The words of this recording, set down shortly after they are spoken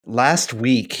Last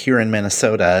week here in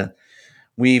Minnesota,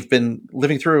 we've been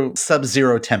living through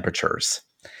sub-zero temperatures.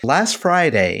 Last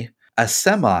Friday, a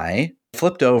semi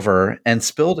flipped over and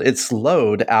spilled its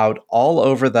load out all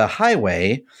over the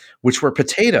highway, which were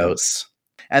potatoes.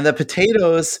 And the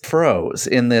potatoes froze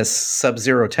in this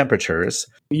sub-zero temperatures.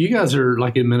 You guys are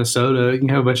like in Minnesota, you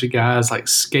have a bunch of guys like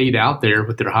skate out there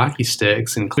with their hockey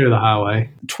sticks and clear the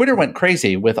highway. Twitter went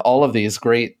crazy with all of these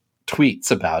great tweets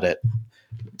about it,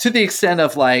 to the extent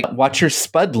of like, watch your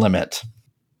spud limit.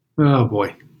 Oh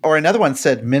boy. Or another one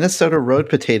said Minnesota road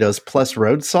potatoes plus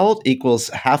road salt equals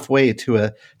halfway to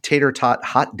a tater tot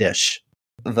hot dish.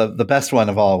 The best one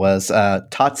of all was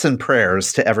tots and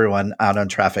prayers to everyone out on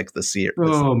traffic this year.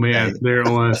 Oh man, there it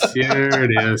was. Yeah, there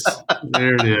it is.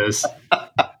 There it is.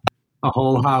 A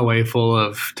whole highway full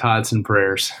of tots and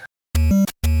prayers.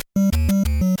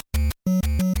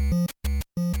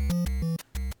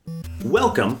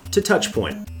 Welcome to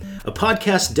Touchpoint, a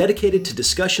podcast dedicated to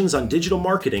discussions on digital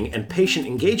marketing and patient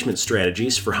engagement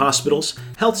strategies for hospitals,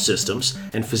 health systems,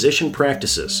 and physician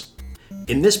practices.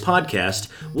 In this podcast,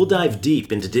 we'll dive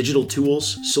deep into digital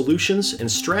tools, solutions, and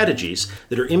strategies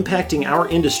that are impacting our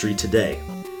industry today.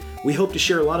 We hope to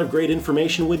share a lot of great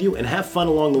information with you and have fun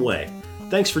along the way.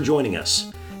 Thanks for joining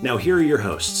us. Now here are your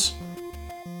hosts.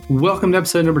 Welcome to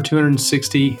episode number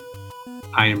 260.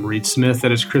 I am Reed Smith,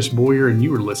 that is Chris Boyer, and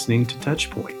you are listening to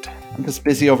Touchpoint. I'm just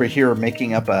busy over here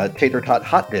making up a tater tot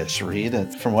hot dish,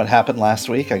 Reed. From what happened last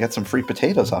week, I got some free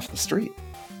potatoes off the street.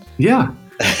 Yeah.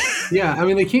 Yeah, I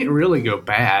mean, they can't really go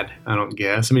bad, I don't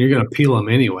guess. I mean, you're going to peel them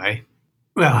anyway.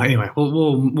 Well, anyway,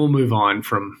 we'll move on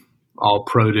from all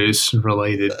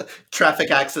produce-related traffic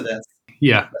accidents.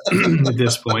 Yeah, at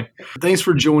this point. Thanks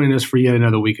for joining us for yet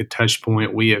another week of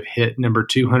Touchpoint. We have hit number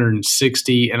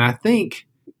 260, and I think,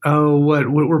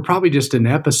 we're probably just an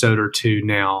episode or two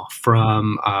now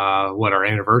from our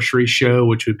anniversary show,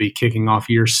 which would be kicking off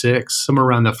year 6, somewhere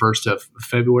around the 1st of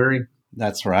February.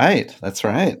 That's right.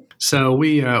 So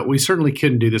we certainly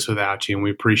couldn't do this without you, and we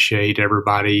appreciate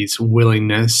everybody's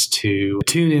willingness to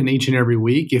tune in each and every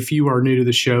week. If you are new to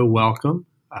the show, welcome.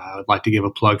 I'd like to give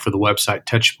a plug for the website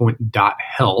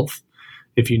touchpoint.health.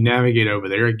 If you navigate over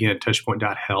there, again,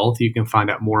 touchpoint.health, you can find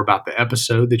out more about the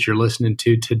episode that you're listening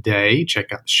to today.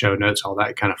 Check out the show notes, all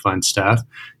that kind of fun stuff.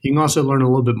 You can also learn a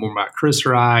little bit more about Chris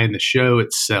or I and the show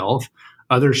itself,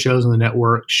 other shows on the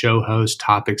network, show hosts,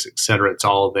 topics, etc. It's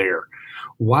all there.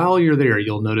 While you're there,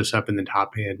 you'll notice up in the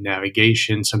top hand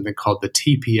navigation something called the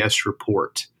TPS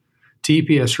report.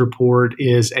 TPS report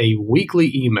is a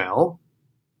weekly email,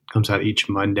 comes out each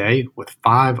Monday with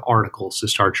 5 articles to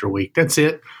start your week. That's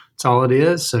it. That's all it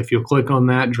is. So if you'll click on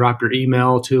that, drop your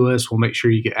email to us, we'll make sure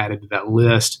you get added to that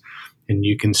list, and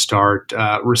you can start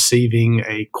receiving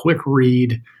a quick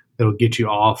read that'll get you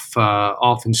off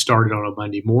and started on a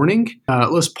Monday morning.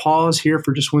 Let's pause here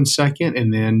for just 1 second,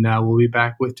 and then we'll be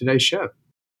back with today's show.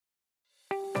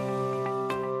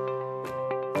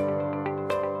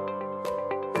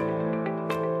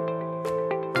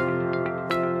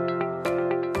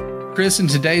 Chris, in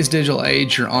today's digital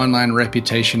age, your online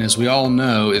reputation, as we all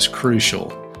know, is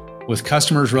crucial. With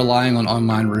customers relying on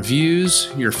online reviews,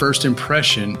 your first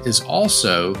impression is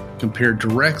also compared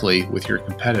directly with your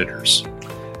competitors.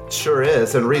 Sure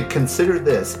is. And Reed, consider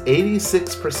this.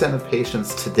 86% of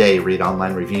patients today read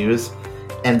online reviews,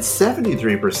 and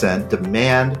 73%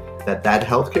 demand that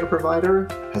healthcare provider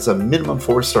has a minimum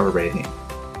 4-star rating.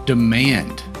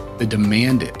 Demand. They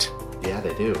demand it. Yeah,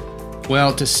 they do.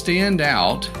 Well, to stand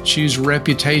out, choose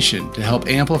reputation to help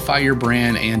amplify your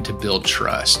brand and to build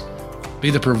trust.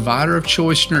 Be the provider of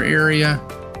choice in your area,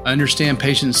 understand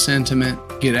patient sentiment,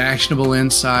 get actionable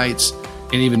insights,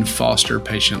 and even foster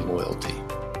patient loyalty.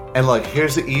 And look,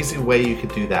 here's the easy way you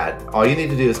could do that. All you need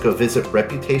to do is go visit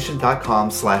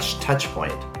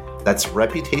reputation.com/touchpoint. That's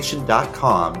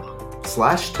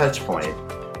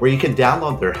reputation.com/touchpoint, where you can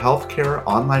download their healthcare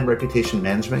online reputation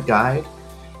management guide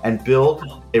and build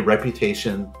a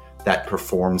reputation that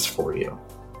performs for you.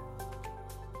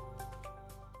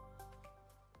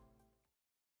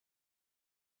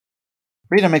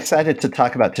 Reed, I'm excited to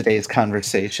talk about today's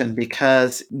conversation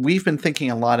because we've been thinking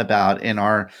a lot about in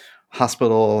our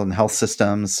hospital and health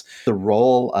systems, the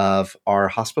role of our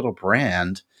hospital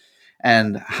brand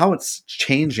and how it's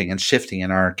changing and shifting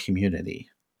in our community.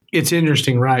 It's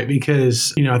interesting, right?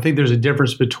 Because, I think there's a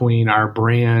difference between our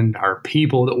brand, our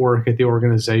people that work at the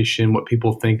organization, what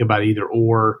people think about either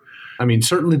or. I mean,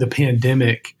 certainly the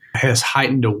pandemic has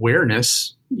heightened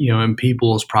awareness, in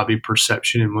people's probably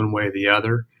perception in one way or the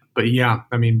other. But yeah,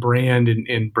 I mean, brand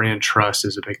and brand trust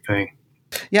is a big thing.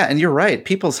 Yeah, and you're right.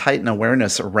 People's heightened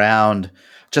awareness around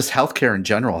just healthcare in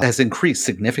general has increased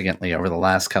significantly over the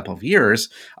last couple of years,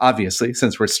 obviously,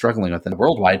 since we're struggling with a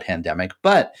worldwide pandemic.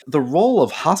 But the role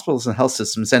of hospitals and health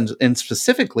systems, and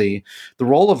specifically the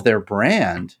role of their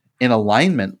brand in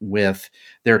alignment with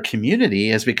their community,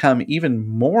 has become even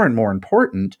more and more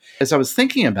important. As I was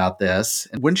thinking about this,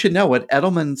 wouldn't you know it,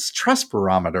 Edelman's Trust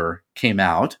Barometer came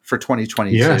out for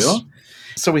 2022. Yes.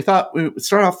 So we thought we would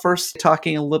start off first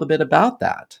talking a little bit about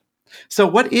that. So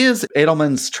what is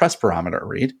Edelman's Trust Barometer,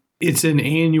 Reed? It's an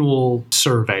annual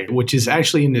survey, which is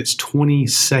actually in its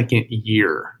 22nd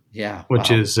year. Yeah.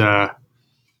 Which is,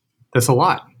 that's a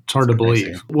lot. It's hard to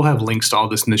believe. We'll have links to all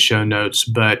this in the show notes,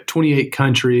 but 28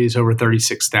 countries, over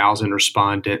 36,000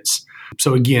 respondents.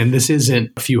 So again, this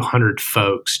isn't a few hundred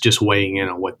folks just weighing in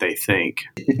on what they think.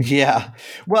 Yeah.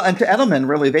 Well, and to Edelman,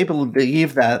 really, they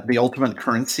believe that the ultimate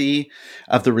currency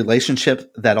of the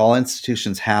relationship that all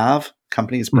institutions have,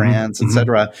 companies, brands,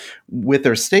 etc., with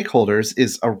their stakeholders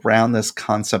is around this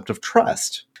concept of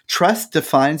trust. Trust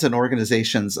defines an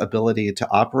organization's ability to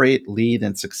operate, lead,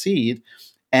 and succeed.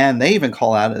 And they even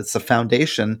call out it's the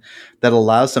foundation that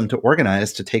allows them to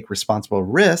organize, to take responsible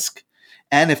risk,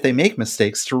 and if they make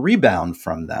mistakes, to rebound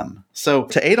from them. So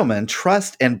to Edelman,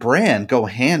 trust and brand go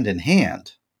hand in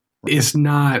hand. It's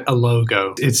not a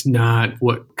logo. It's not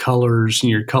what colors and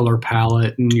your color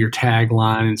palette and your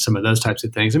tagline and some of those types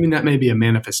of things. I mean, that may be a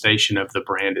manifestation of the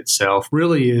brand itself.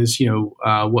 Really is,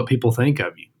 what people think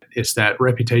of you. It's that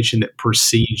reputation that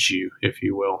precedes you, if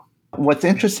you will. What's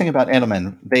interesting about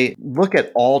Edelman, they look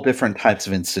at all different types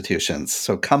of institutions.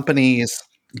 So companies,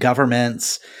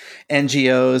 governments,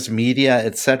 NGOs, media,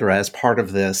 et cetera, as part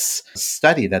of this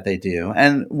study that they do.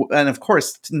 And of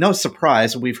course, no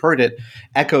surprise, we've heard it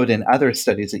echoed in other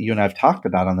studies that you and I have talked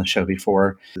about on the show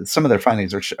before. Some of their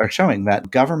findings are showing that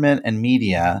government and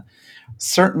media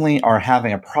certainly are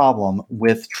having a problem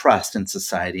with trust in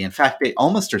society. In fact, they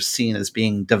almost are seen as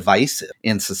being divisive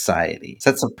in society. Does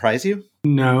that surprise you?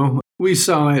 No, we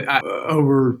saw it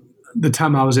over the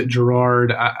time I was at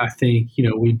Girard. I think,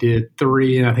 we did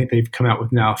 3, and I think they've come out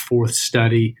with now a 4th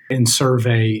study and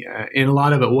survey. And a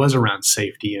lot of it was around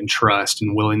safety and trust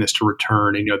and willingness to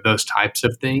return and, those types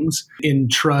of things.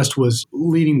 And trust was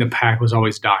leading the pack, was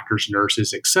always doctors,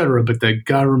 nurses, et cetera. But the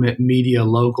government, media,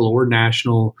 local or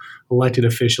national, elected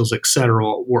officials, et cetera,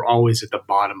 were always at the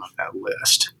bottom of that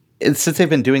list. Since they've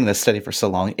been doing this study for so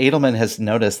long, Edelman has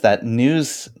noticed that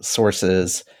news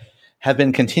sources have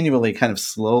been continually kind of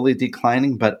slowly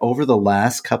declining, but over the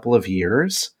last couple of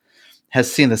years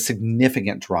has seen a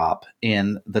significant drop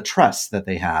in the trust that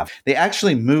they have. They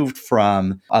actually moved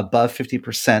from above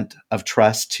 50% of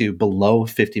trust to below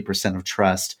 50% of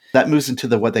trust. That moves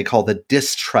into what they call the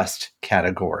distrust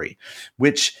category,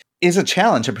 which is a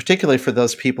challenge, and particularly for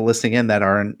those people listening in that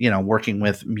are, working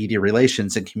with media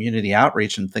relations and community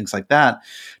outreach and things like that,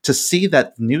 to see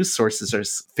that news sources are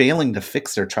failing to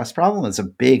fix their trust problem is a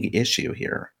big issue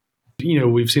here.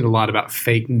 We've seen a lot about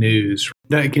fake news.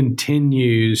 That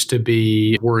continues to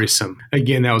be worrisome.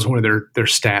 Again, that was one of their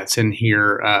stats in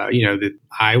here, that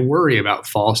I worry about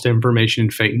false information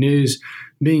and fake news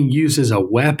being used as a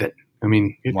weapon. I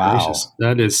mean, wow.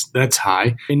 Gracious, that's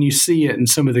high. And you see it in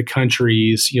some of the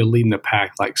countries, leading the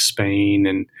pack like Spain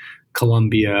and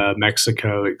Colombia,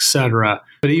 Mexico, et cetera.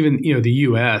 But even, the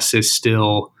U.S. is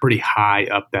still pretty high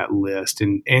up that list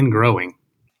and growing.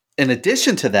 In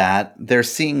addition to that, they're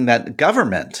seeing that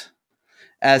government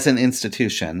as an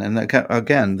institution, and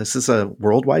again, this is a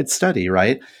worldwide study,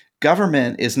 right?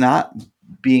 Government is not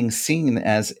being seen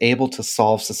as able to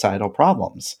solve societal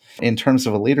problems. In terms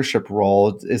of a leadership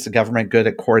role, is the government good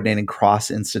at coordinating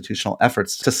cross-institutional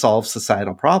efforts to solve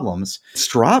societal problems? It's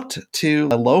dropped to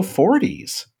the low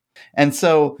 40s. And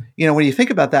so, when you think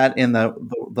about that in the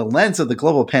lens of the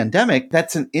global pandemic,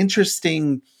 that's an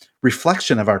interesting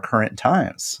reflection of our current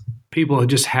times. People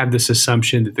just have this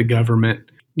assumption that the government,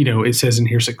 it says in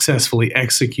here, successfully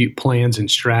execute plans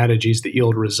and strategies that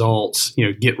yield results,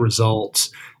 get results.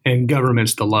 And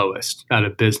government's the lowest out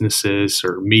of businesses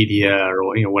or media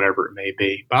or whatever it may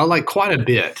be. By quite a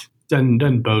bit.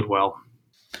 Doesn't bode well.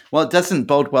 Well, it doesn't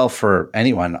bode well for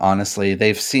anyone, honestly.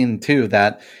 They've seen, too,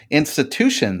 that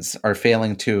institutions are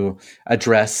failing to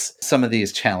address some of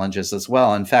these challenges as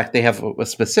well. In fact, they have a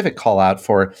specific call out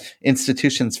for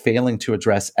institutions failing to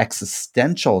address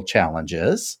existential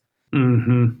challenges.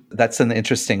 Mm-hmm. That's an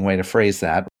interesting way to phrase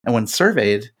that. And when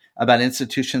surveyed about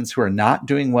institutions who are not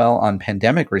doing well on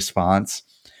pandemic response,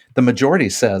 the majority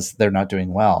says they're not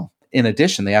doing well. In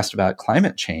addition, they asked about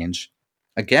climate change.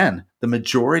 Again, the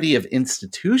majority of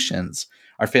institutions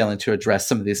are failing to address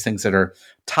some of these things that are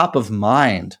top of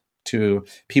mind to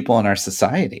people in our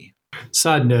society.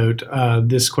 Side note,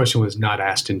 this question was not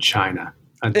asked in China.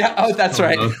 Yeah, oh, that's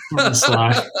right. On the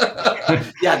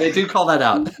slide. Yeah, they do call that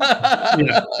out.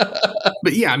 Yeah.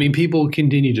 But yeah, I mean, people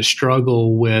continue to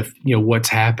struggle with, what's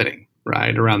happening,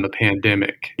 right, around the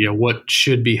pandemic. What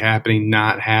should be happening,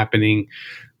 not happening,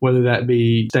 whether that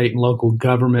be state and local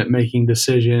government making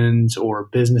decisions or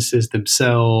businesses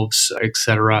themselves, et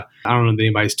cetera. I don't know that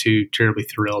anybody's too terribly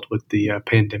thrilled with the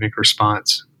pandemic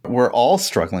response. We're all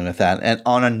struggling with that. And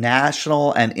on a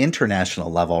national and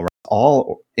international level, right,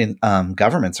 all in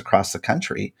governments across the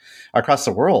country, across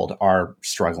the world are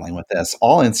struggling with this.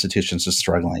 All institutions are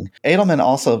struggling. Edelman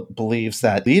also believes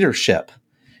that leadership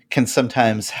can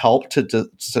sometimes help to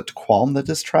qualm the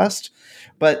distrust.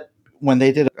 But when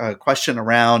they did a question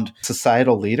around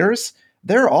societal leaders,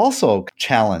 they're also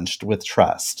challenged with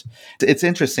trust. It's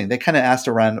interesting. They kind of asked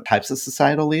around types of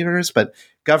societal leaders, but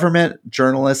government,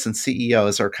 journalists, and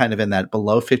CEOs are kind of in that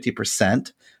below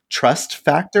 50% trust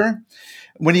factor.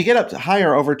 When you get up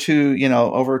higher over to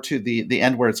the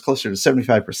end where it's closer to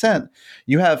 75%,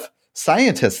 you have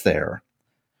scientists there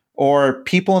or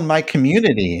people in my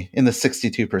community in the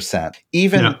 62%,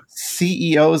 even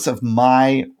CEOs of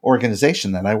my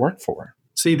organization that I work for.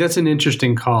 See, that's an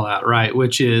interesting call out, right?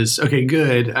 Which is, okay,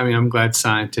 good. I mean, I'm glad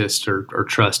scientists are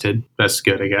trusted. That's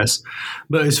good, I guess.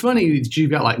 But it's funny that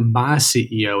you've got like my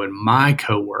CEO and my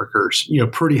coworkers,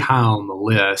 pretty high on the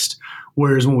list.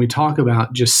 Whereas when we talk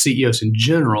about just CEOs in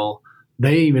general,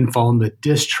 they even fall in the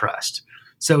distrust.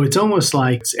 So it's almost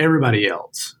like it's everybody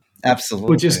else. Absolutely.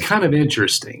 Which is kind of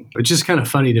interesting. It's just kind of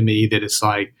funny to me that it's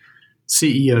like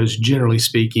CEOs, generally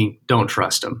speaking, don't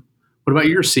trust them. What about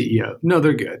your CEO? No,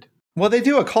 they're good. Well, they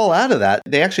do a call out of that.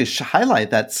 They actually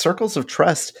highlight that circles of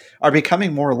trust are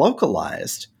becoming more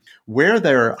localized. Where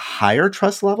their higher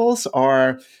trust levels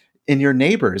are in your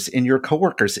neighbors, in your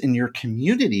coworkers, in your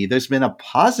community, there's been a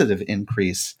positive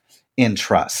increase in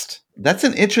trust. That's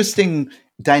an interesting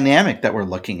dynamic that we're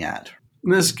looking at.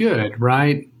 That's good,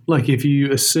 right? Like if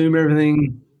you assume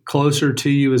everything closer to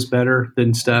you is better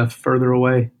than stuff further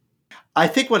away. I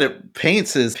think what it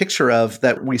paints is a picture of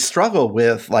that we struggle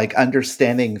with, like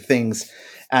understanding things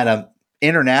at an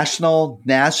international,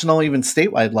 national, even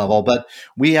statewide level, but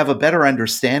we have a better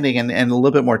understanding and a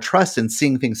little bit more trust in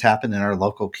seeing things happen in our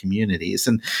local communities.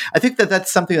 And I think that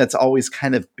that's something that's always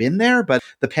kind of been there, but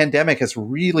the pandemic has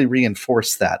really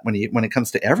reinforced that when it comes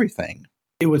to everything.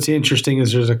 What's interesting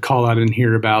is there's a call out in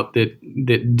here about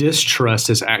that distrust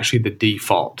is actually the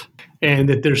default and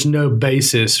that there's no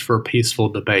basis for peaceful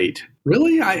debate.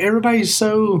 Really? Everybody's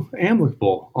so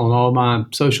amicable on all my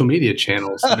social media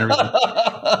channels and everything.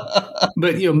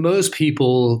 But, most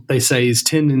people, they say, his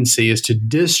tendency is to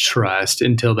distrust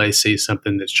until they see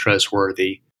something that's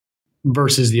trustworthy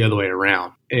versus the other way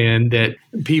around. And that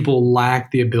people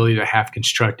lack the ability to have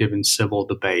constructive and civil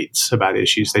debates about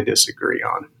issues they disagree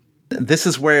on. This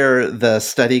is where the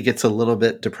study gets a little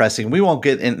bit depressing. We won't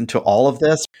get into all of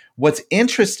this. What's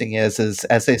interesting is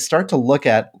as they start to look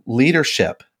at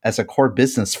leadership as a core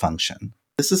business function,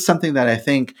 this is something that I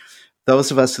think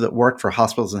those of us that work for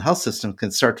hospitals and health systems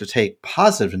can start to take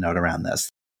positive note around this.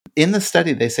 In the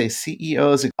study, they say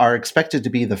CEOs are expected to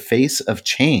be the face of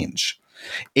change.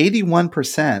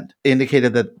 81%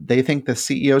 indicated that they think the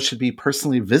CEO should be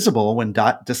personally visible when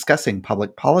discussing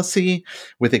public policy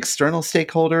with external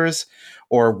stakeholders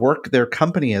or work their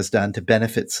company has done to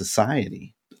benefit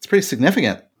society. It's pretty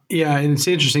significant. Yeah, and it's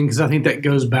interesting because I think that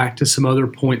goes back to some other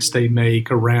points they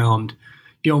make around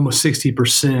almost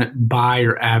 60% buy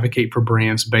or advocate for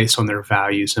brands based on their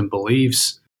values and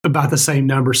beliefs. About the same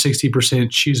number,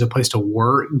 60% choose a place to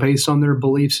work based on their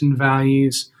beliefs and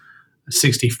values.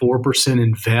 64%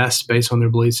 invest based on their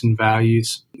beliefs and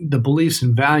values. The beliefs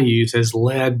and values, as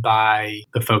led by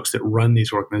the folks that run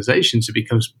these organizations, it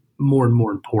becomes more and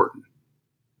more important.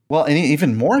 Well, and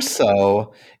even more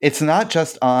so, it's not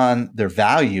just on their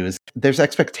values. There's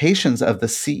expectations of the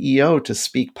CEO to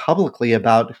speak publicly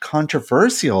about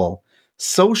controversial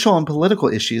social and political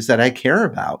issues that I care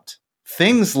about.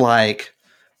 Things like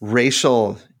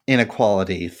racial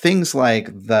inequality, things like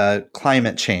the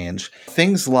climate change,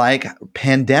 things like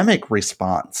pandemic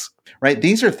response, right?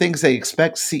 These are things they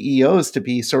expect CEOs to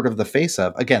be sort of the face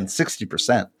of. Again,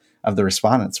 60% of the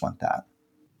respondents want that.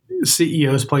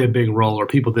 CEOs play a big role, or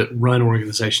people that run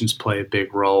organizations play a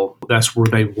big role. That's where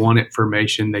they want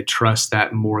information. They trust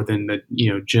that more than the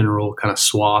general kind of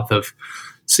swath of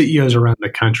CEOs around the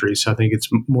country. So I think it's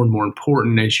more and more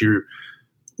important as you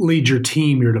lead your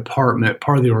team, your department,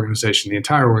 part of the organization, the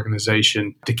entire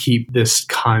organization, to keep this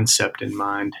concept in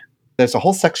mind. There's a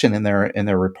whole section in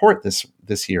their report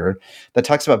this year that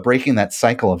talks about breaking that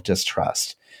cycle of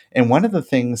distrust. And one of the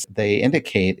things they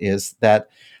indicate is that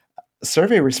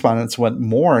survey respondents want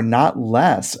more, not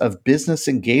less, of business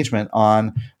engagement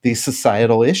on these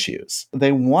societal issues.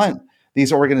 They want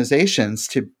these organizations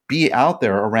to be out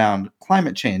there around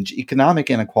climate change, economic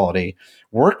inequality,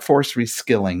 workforce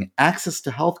reskilling, access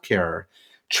to healthcare,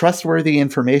 trustworthy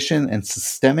information, and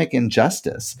systemic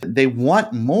injustice. They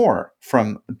want more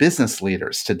from business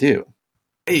leaders to do.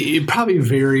 It probably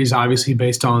varies, obviously,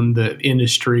 based on the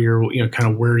industry or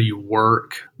kind of where you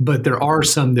work. But there are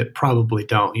some that probably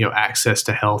don't. Access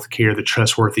to healthcare, the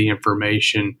trustworthy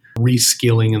information,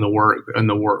 reskilling in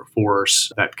the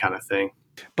workforce, that kind of thing.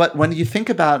 But when you think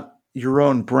about your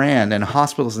own brand and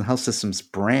hospitals and health systems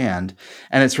brand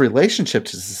and its relationship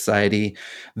to society,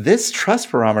 this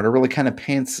trust barometer really kind of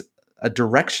paints a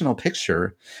directional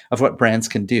picture of what brands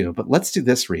can do. But let's do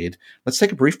this, Reed. Let's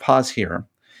take a brief pause here.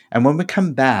 And when we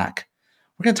come back,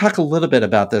 we're going to talk a little bit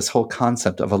about this whole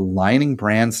concept of aligning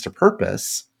brands to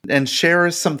purpose and share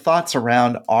some thoughts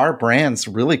around our brands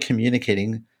really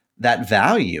communicating that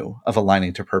value of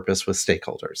aligning to purpose with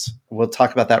stakeholders. We'll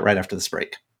talk about that right after this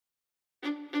break.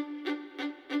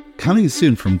 Coming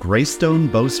soon from Greystone,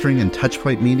 Bowstring, and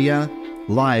Touchpoint Media,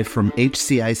 live from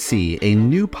HCIC, a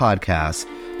new podcast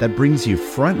that brings you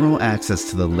front row access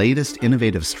to the latest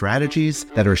innovative strategies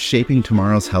that are shaping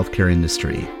tomorrow's healthcare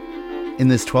industry. In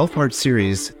this 12-part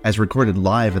series, as recorded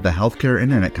live at the Healthcare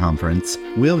Internet Conference,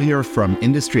 we'll hear from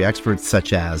industry experts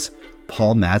such as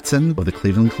Paul Mattson of the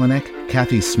Cleveland Clinic,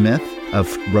 Kathy Smith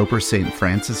of Roper St.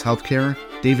 Francis Healthcare,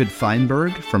 David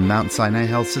Feinberg from Mount Sinai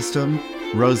Health System,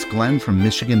 Rose Glenn from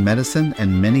Michigan Medicine,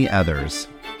 and many others.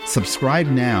 Subscribe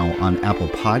now on Apple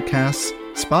Podcasts,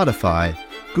 Spotify,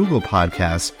 Google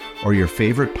Podcasts, or your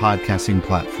favorite podcasting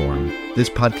platform. This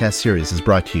podcast series is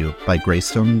brought to you by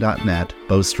Greystone.net,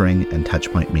 Bowstring, and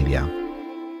Touchpoint Media.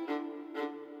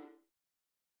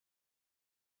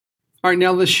 All right,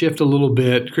 now let's shift a little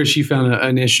bit. Chris, you found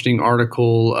an interesting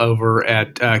article over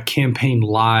at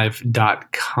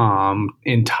campaignlive.com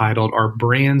entitled, "Are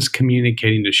Brands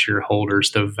Communicating to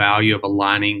Shareholders the Value of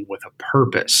Aligning with a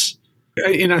Purpose?"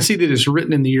 And I see that it's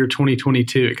written in the year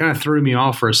 2022. It kind of threw me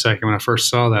off for a second when I first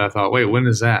saw that. I thought, wait, when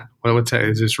is that? What's that?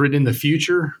 Is this written in the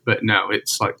future? But no,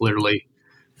 it's like literally,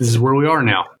 this is where we are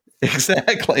now.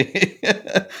 Exactly.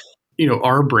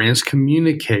 Are brands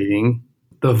communicating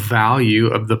the value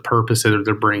of the purpose that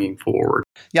they're bringing forward?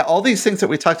 Yeah, all these things that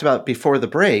we talked about before the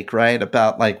break, right?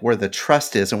 About like where the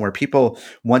trust is and where people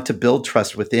want to build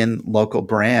trust within local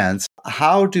brands.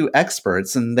 How do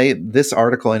experts, and this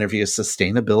article interviews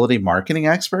sustainability marketing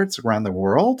experts around the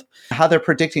world, how they're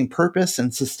predicting purpose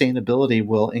and sustainability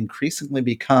will increasingly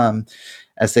become,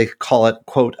 as they call it,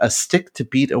 quote, a stick to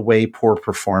beat away poor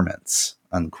performance,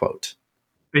 unquote.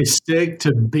 A stick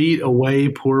to beat away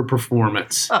poor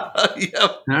performance. Yep.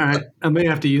 All right. I may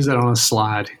have to use that on a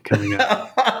slide coming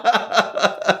up.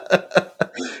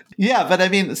 Yeah, but I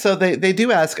mean, so they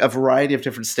do ask a variety of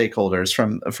different stakeholders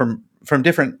from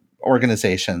different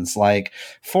organizations like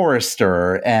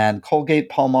Forrester and Colgate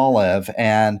Palmolive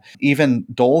and even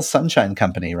Dole Sunshine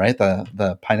Company, right?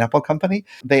 The pineapple company.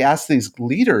 They ask these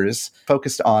leaders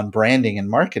focused on branding and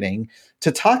marketing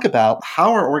to talk about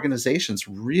how are organizations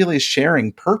really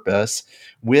sharing purpose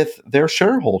with their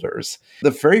shareholders. The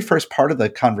very first part of the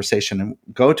conversation, and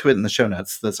go to it in the show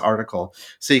notes, this article,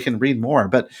 so you can read more.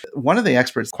 But one of the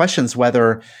experts questions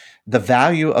whether the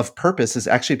value of purpose is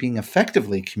actually being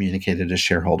effectively communicated to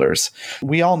shareholders.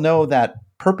 We all know that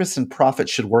purpose and profit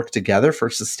should work together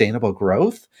for sustainable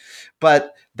growth,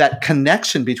 but that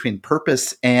connection between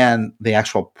purpose and the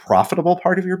actual profitable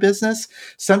part of your business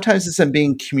sometimes isn't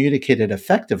being communicated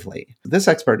effectively. This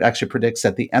expert actually predicts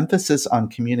that the emphasis on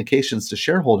communications to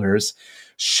shareholders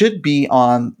should be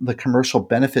on the commercial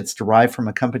benefits derived from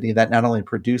a company that not only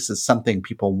produces something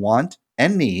people want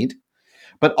and need,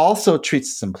 but also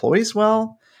treats its employees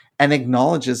well and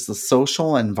acknowledges the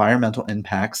social and environmental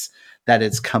impacts that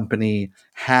its company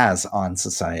has on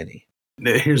society.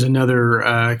 Here's another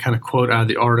kind of quote out of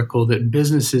the article, that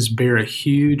businesses bear a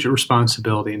huge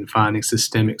responsibility in finding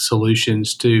systemic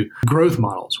solutions to growth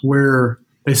models where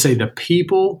they say the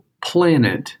people,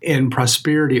 planet, and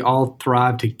prosperity all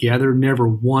thrive together, never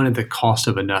one at the cost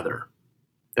of another.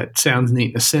 That sounds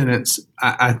neat in a sentence.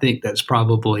 I think that's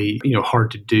probably hard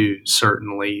to do,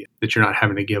 certainly, that you're not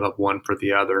having to give up one for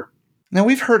the other. Now,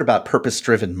 we've heard about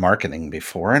purpose-driven marketing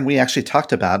before, and we actually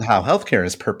talked about how healthcare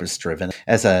is purpose-driven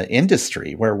as an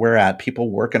industry where we're at.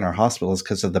 People work in our hospitals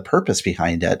because of the purpose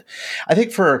behind it. I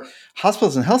think for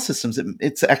hospitals and health systems,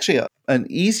 it's actually an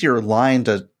easier line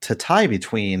to tie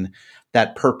between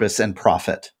that purpose and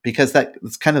profit, because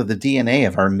that's kind of the DNA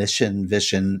of our mission,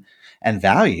 vision, and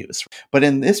values. But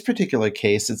in this particular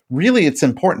case, it's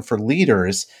important for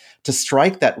leaders to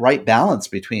strike that right balance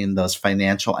between those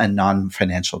financial and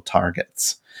non-financial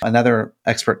targets. Another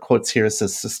expert quotes here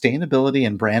says, sustainability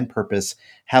and brand purpose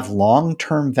have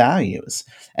long-term values,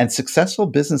 and successful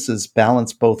businesses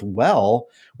balance both well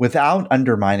without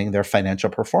undermining their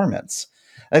financial performance.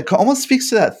 It almost speaks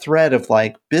to that thread of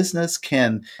like business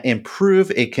can improve,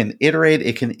 it can iterate,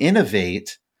 it can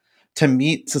innovate to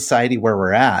meet society where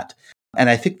we're at. And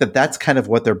I think that that's kind of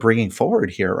what they're bringing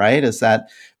forward here, right? Is that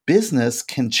business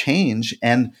can change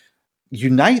and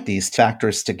unite these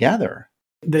factors together.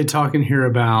 They talk in here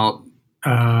about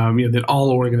that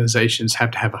all organizations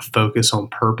have to have a focus on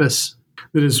purpose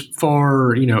that is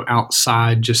far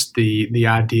outside just the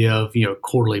idea of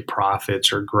quarterly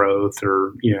profits or growth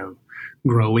or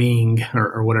growing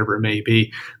or whatever it may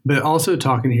be. But also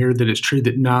talking here that it's true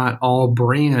that not all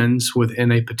brands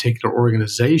within a particular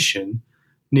organization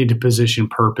need to position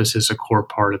purpose as a core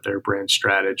part of their brand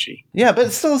strategy. Yeah, but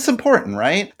it's important,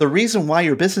 right? The reason why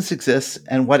your business exists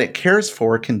and what it cares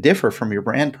for can differ from your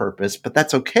brand purpose, but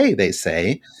that's okay, they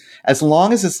say, as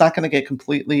long as it's not going to get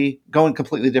go in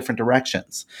completely different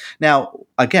directions. Now,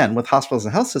 again, with hospitals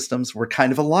and health systems, we're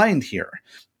kind of aligned here.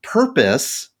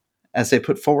 Purpose, as they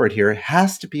put forward here,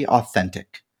 has to be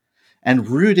authentic and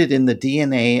rooted in the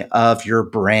DNA of your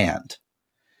brand.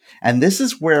 And this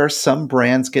is where some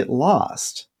brands get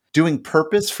lost, doing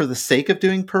purpose for the sake of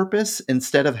doing purpose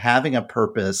instead of having a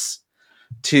purpose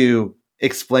to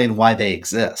explain why they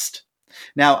exist.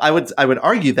 Now, I would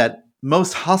argue that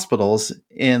most hospitals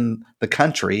in the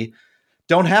country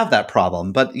don't have that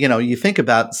problem. But, you think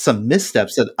about some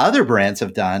missteps that other brands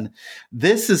have done.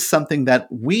 This is something that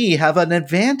we have an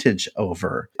advantage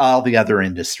over all the other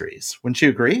industries. Wouldn't you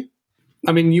agree?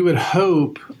 I mean, you would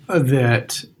hope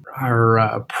that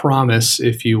our promise,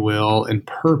 if you will, and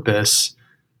purpose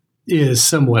is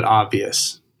somewhat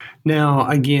obvious. Now,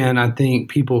 again, I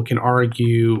think people can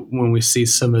argue when we see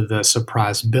some of the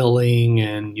surprise billing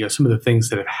and some of the things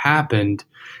that have happened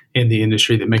in the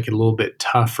industry that make it a little bit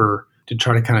tougher to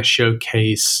try to kind of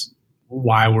showcase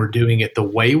why we're doing it the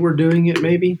way we're doing it,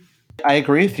 maybe. I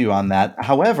agree with you on that.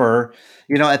 However,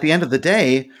 at the end of the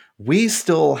day, we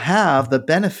still have the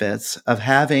benefits of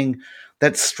having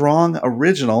that strong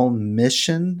original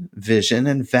mission, vision,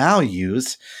 and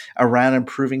values around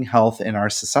improving health in our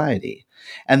society.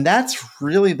 And that's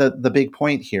really the big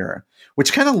point here,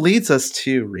 which kind of leads us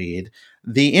to, Reed,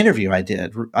 the interview I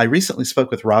did. I recently spoke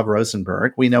with Rob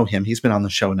Rosenberg. We know him. He's been on the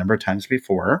show a number of times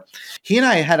before. He and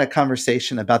I had a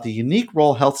conversation about the unique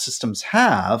role health systems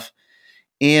have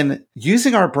in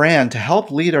using our brand to help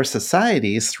lead our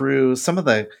societies through some of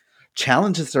the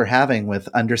challenges they're having with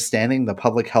understanding the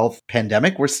public health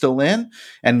pandemic we're still in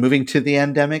and moving to the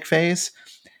endemic phase,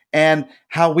 and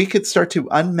how we could start to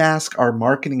unmask our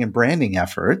marketing and branding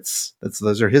efforts.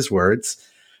 Those are his words,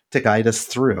 to guide us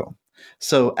through.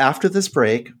 So after this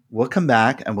break, we'll come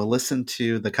back and we'll listen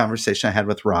to the conversation I had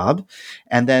with Rob,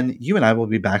 and then you and I will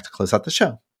be back to close out the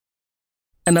show.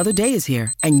 Another day is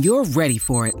here, and you're ready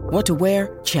for it. What to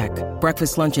wear? Check.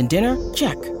 Breakfast, lunch, and dinner?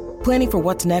 Check. Planning for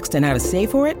what's next and how to save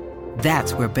for it?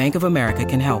 That's where Bank of America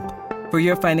can help. For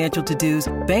your financial to-dos,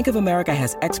 Bank of America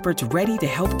has experts ready to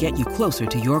help get you closer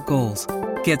to your goals.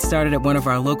 Get started at one of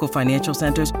our local financial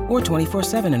centers or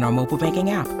 24/7 in our mobile banking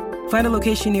app. Find a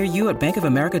location near you at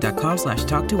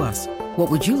bankofamerica.com/talktous. What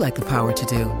would you like the power to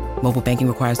do? Mobile banking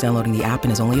requires downloading the app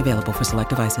and is only available for select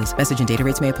devices. Message and data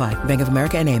rates may apply. Bank of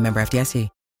America N.A., member FDIC.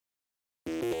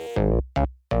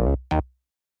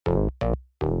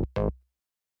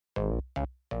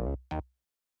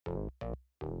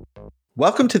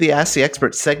 Welcome to the Ask the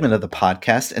Expert segment of the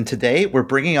podcast. And today we're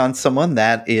bringing on someone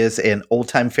that is an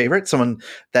old-time favorite, someone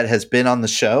that has been on the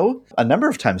show a number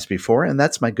of times before, and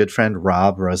that's my good friend,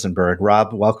 Rob Rosenberg.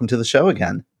 Rob, welcome to the show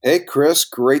again. Hey, Chris,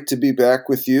 great to be back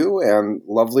with you and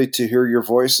lovely to hear your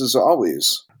voice as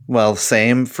always. Well,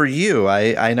 same for you.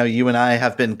 I know you and I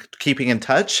have been keeping in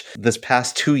touch. This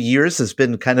past 2 years has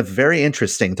been kind of very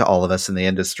interesting to all of us in the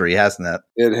industry, hasn't it?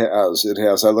 It has. It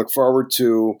has. I look forward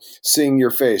to seeing your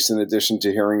face in addition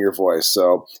to hearing your voice.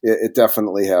 So it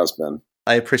definitely has been.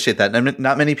 I appreciate that. And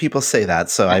not many people say that,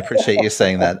 so I appreciate you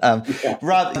saying that. Yeah.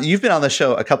 Rob, you've been on the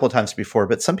show a couple of times before,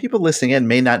 but some people listening in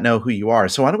may not know who you are.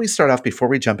 So why don't we start off before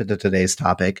we jump into today's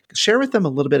topic? Share with them a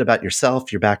little bit about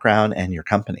yourself, your background, and your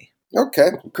company. Okay.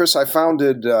 Chris, I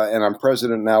founded and I'm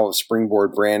president now of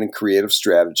Springboard Brand and Creative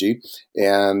Strategy,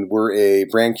 and we're a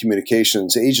brand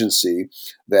communications agency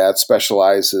that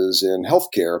specializes in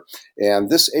healthcare. And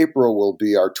this April will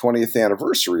be our 20th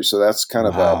anniversary. So that's kind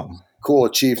of cool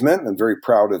achievement. I'm very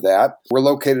proud of that. We're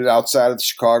located outside of the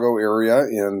Chicago area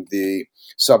in the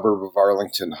suburb of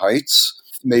Arlington Heights,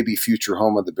 maybe future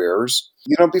home of the Bears.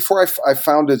 Before I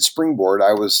founded Springboard,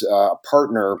 I was a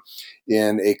partner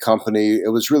in a company.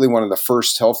 It was really one of the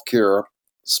first healthcare,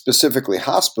 specifically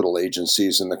hospital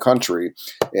agencies in the country,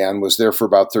 and was there for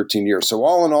about 13 years. So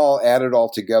all in all, added all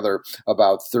together,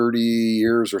 about 30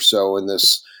 years or so in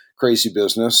this crazy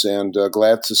business, and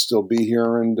glad to still be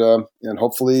here and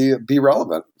hopefully be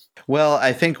relevant. Well,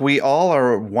 I think we all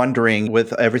are wondering,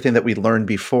 with everything that we learned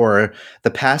before the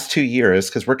past 2 years,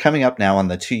 because we're coming up now on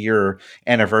the 2-year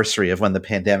anniversary of when the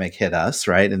pandemic hit us,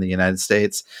 right, in the United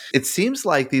States. It seems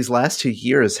like these last 2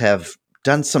 years have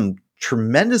done some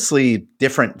tremendously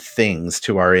different things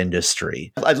to our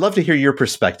industry. I'd love to hear your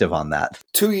perspective on that.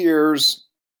 2 years,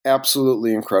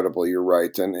 absolutely incredible. You're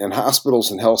right. And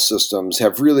hospitals and health systems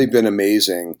have really been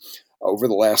amazing over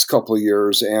the last couple of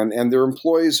years, and their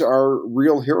employees are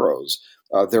real heroes.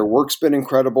 Their work's been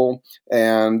incredible,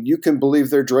 and you can believe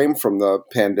they're drained from the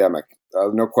pandemic.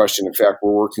 No question. In fact,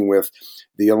 we're working with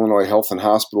the Illinois Health and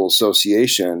Hospital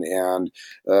Association, and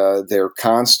they're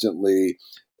constantly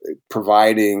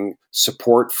providing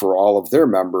support for all of their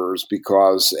members,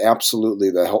 because absolutely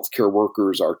the healthcare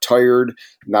workers are tired,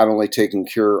 not only taking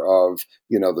care of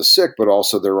the sick, but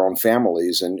also their own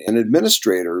families. And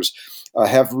administrators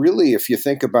have really, if you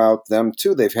think about them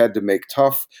too, they've had to make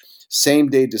tough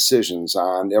same-day decisions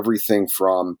on everything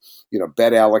from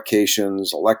bed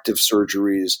allocations, elective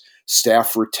surgeries,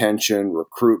 staff retention,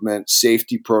 recruitment,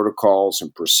 safety protocols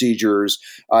and procedures,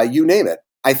 you name it.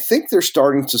 I think they're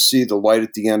starting to see the light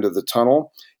at the end of the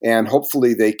tunnel, and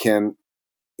hopefully they can,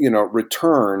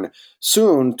 return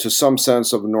soon to some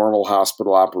sense of normal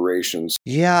hospital operations.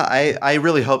 Yeah, I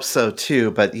really hope so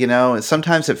too. But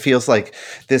sometimes it feels like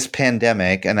this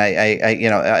pandemic, and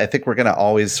I think we're going to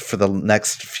always, for the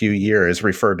next few years,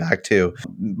 refer back to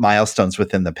milestones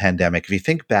within the pandemic. If you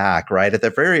think back, right, at the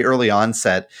very early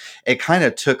onset, it kind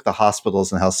of took the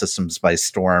hospitals and health systems by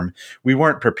storm. We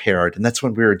weren't prepared, and that's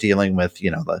when we were dealing with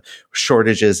the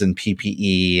shortages in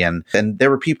PPE, and there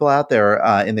were people out there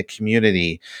in the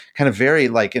community kind of very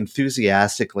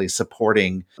enthusiastically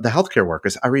supporting the healthcare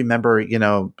workers. I remember,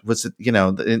 was it,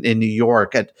 in New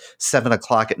York at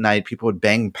 7:00 at night, people would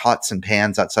bang pots and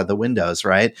pans outside the windows,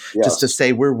 right? Yes. Just to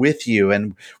say, we're with you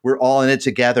and we're all in it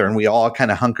together. And we all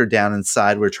kind of hunkered down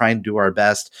inside. We're trying to do our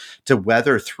best to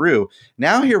weather through.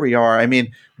 Now here we are. I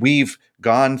mean, we've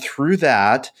gone through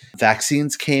that.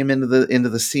 Vaccines came into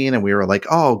the scene, and we were like,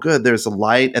 oh, good, there's a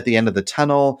light at the end of the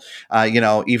tunnel.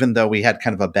 Even though we had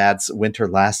kind of a bad winter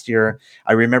last year,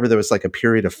 I remember there was like a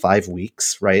period of 5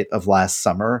 weeks, right, of last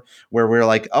summer where we were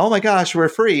like, oh my gosh, we're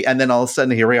free. And then all of a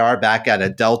sudden, here we are back at a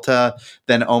Delta,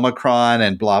 then Omicron,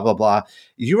 and blah, blah, blah.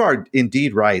 You are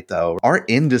indeed right, though. Our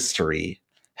industry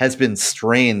has been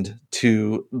strained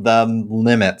to the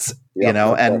limits, Yep,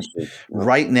 no and question.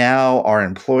 right now our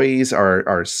employees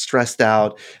are stressed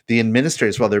out. The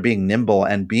administrators, while they're being nimble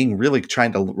and being really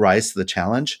trying to rise to the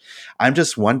challenge, I'm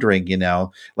just wondering,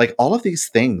 all of these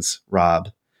things, Rob,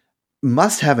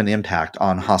 must have an impact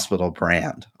on hospital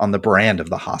brand, on the brand of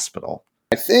the hospital.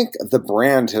 I think the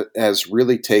brand has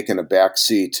really taken a back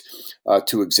seat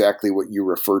to exactly what you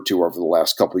referred to over the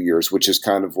last couple of years, which is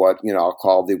kind of what I'll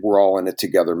call the "we're all in it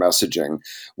together" messaging,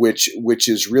 which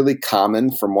is really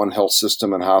common from one health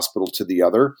system and hospital to the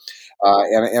other,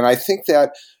 and I think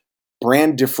that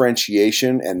brand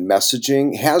differentiation and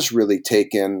messaging has really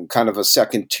taken kind of a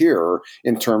second tier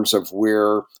in terms of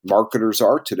where marketers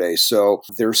are today. So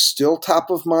they're still top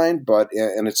of mind,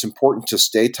 and it's important to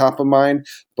stay top of mind.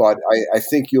 But I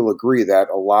think you'll agree that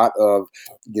a lot of,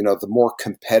 the more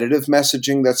competitive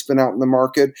messaging that's been out in the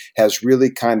market has really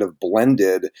kind of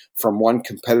blended from one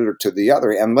competitor to the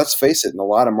other. And let's face it, in a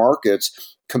lot of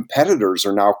markets, competitors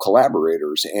are now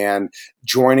collaborators and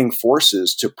joining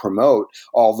forces to promote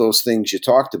all those things you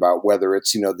talked about, whether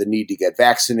it's, the need to get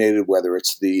vaccinated, whether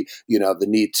it's the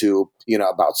need to,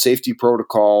 about safety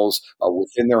protocols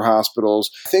within their hospitals.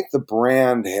 I think the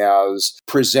brand has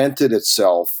presented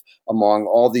itself among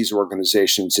all these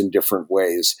organizations in different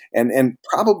ways and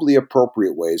probably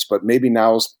appropriate ways, but maybe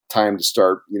now's time to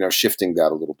start, shifting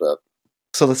that a little bit.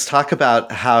 So let's talk about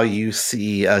how you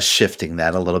see us shifting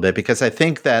that a little bit, because I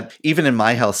think that even in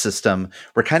my health system,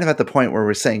 we're kind of at the point where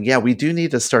we're saying, yeah, we do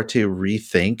need to start to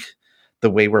rethink the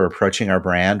way we're approaching our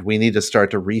brand. We need to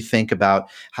start to rethink about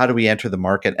how do we enter the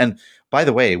market. And By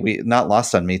the way, we not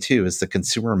lost on me too is the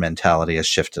consumer mentality has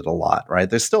shifted a lot, right?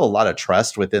 There's still a lot of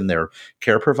trust within their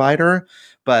care provider,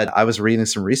 but I was reading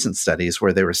some recent studies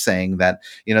where they were saying that,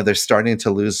 they're starting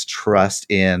to lose trust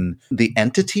in the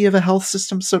entity of a health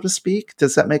system, so to speak.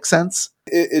 Does that make sense?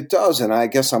 It does, and I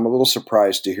guess I'm a little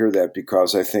surprised to hear that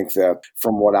because I think that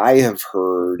from what I have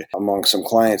heard among some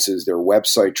clients is their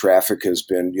website traffic has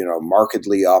been,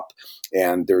 markedly up,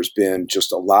 and there's been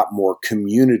just a lot more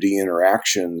community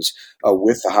interactions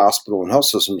with the hospital and health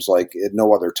systems like at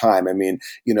no other time. I mean,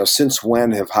 since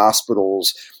when have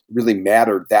hospitals really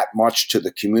mattered that much to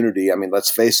the community? I mean, let's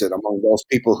face it, among those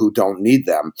people who don't need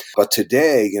them. But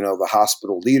today, the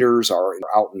hospital leaders are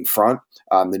out in front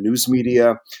on the news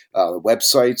media. The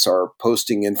websites are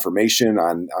posting information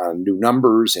on new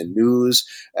numbers and news.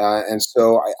 And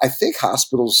so I think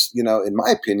hospitals, in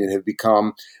my opinion, have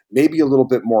become maybe a little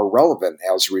bit more relevant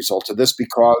as a result of this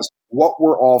because what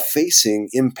we're all facing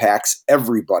impacts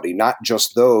everybody, not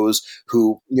just those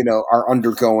who, are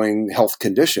undergoing health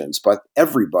conditions, but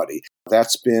everybody.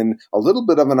 That's been a little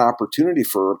bit of an opportunity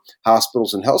for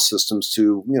hospitals and health systems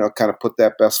to, kind of put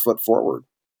that best foot forward.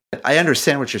 I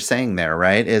understand what you're saying there,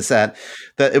 right? Is that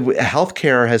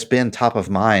healthcare has been top of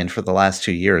mind for the last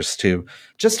 2 years to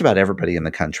just about everybody in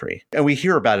the country. And we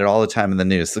hear about it all the time in the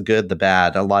news, the good, the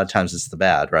bad. A lot of times it's the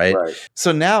bad, right? Right.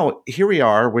 So now here we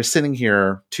are, we're sitting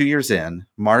here 2 years in,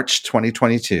 March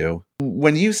 2022.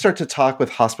 When you start to talk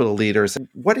with hospital leaders,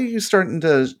 what are you starting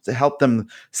to help them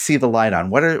see the light on?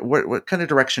 What kind of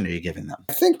direction are you giving them?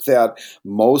 I think that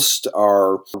most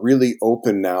are really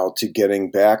open now to getting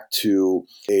back to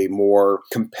a more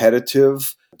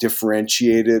competitive,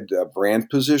 differentiated brand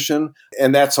position.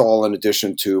 And that's all in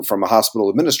addition to, from a hospital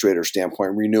administrator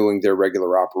standpoint, renewing their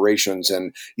regular operations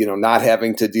and, not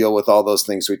having to deal with all those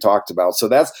things we talked about. So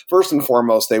that's first and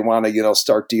foremost, they want to,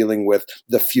 start dealing with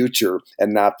the future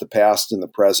and not the past and the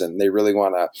present. They really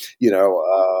want to,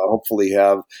 hopefully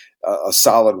have a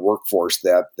solid workforce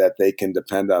that they can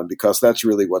depend on because that's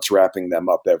really what's wrapping them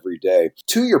up every day.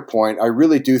 To your point, I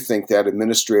really do think that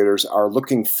administrators are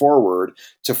looking forward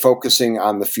to focusing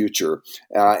on the future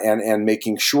and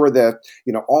making sure that,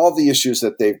 all the issues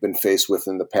that they've been faced with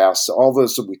in the past, all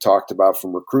those that we talked about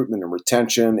from recruitment and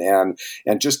retention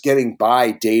and just getting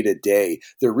by day to day,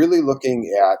 they're really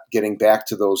looking at getting back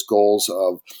to those goals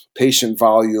of patient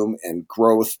volume and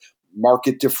growth,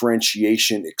 market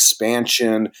differentiation,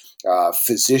 expansion,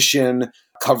 physician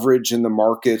coverage in the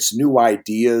markets, new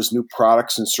ideas, new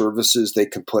products and services they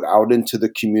can put out into the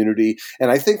community.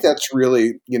 And I think that's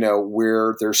really,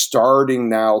 where they're starting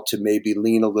now to maybe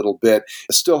lean a little bit,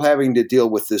 still having to deal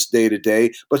with this day to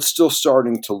day, but still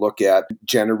starting to look at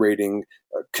generating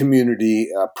community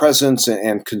presence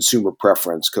and consumer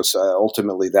preference because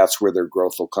ultimately that's where their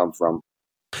growth will come from.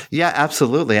 Yeah,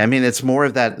 absolutely. I mean, it's more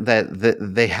of that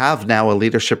they have now a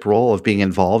leadership role of being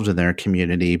involved in their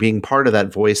community, being part of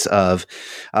that voice of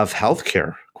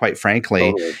healthcare, quite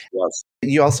frankly. Totally. Yes.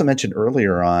 You also mentioned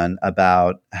earlier on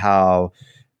about how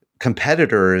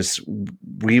competitors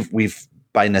we've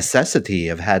by necessity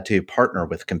have had to partner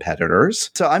with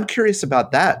competitors. So I'm curious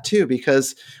about that too,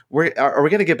 because are we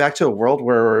going to get back to a world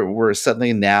where we're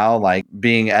suddenly now like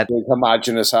being at a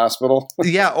homogenous hospital?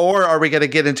 Yeah, or are we going to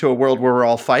get into a world where we're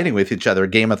all fighting with each other,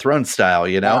 Game of Thrones style?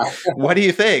 What do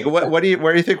you think? Where do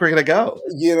you think we're going to go?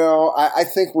 I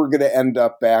think we're going to end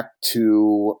up back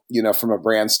to, from a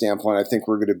brand standpoint, I think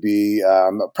we're going to be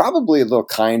probably a little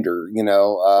kinder,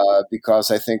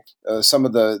 because I think some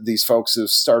of these folks have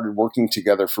started working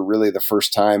together for really the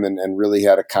first time and really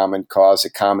had a common cause,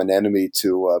 a common enemy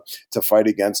to fight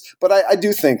against. But I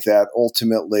do think that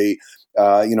ultimately,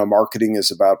 marketing is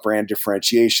about brand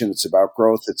differentiation. It's about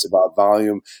growth. It's about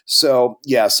volume. So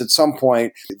yes, at some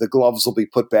point the gloves will be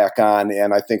put back on,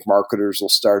 and I think marketers will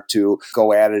start to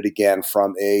go at it again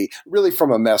from a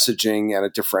messaging and a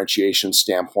differentiation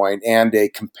standpoint and a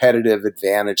competitive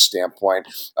advantage standpoint.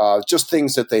 Just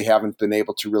things that they haven't been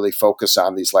able to really focus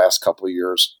on these last couple of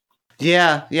years.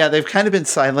 Yeah, they've kind of been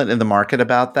silent in the market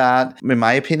about that. In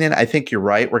my opinion, I think you're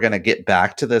right. We're going to get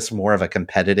back to this more of a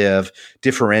competitive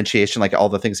differentiation, like all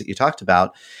the things that you talked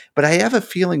about. But I have a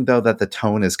feeling, though, that the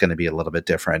tone is going to be a little bit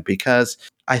different because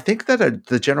I think that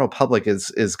the general public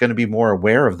is going to be more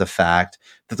aware of the fact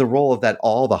that the role of that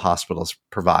all the hospitals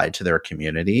provide to their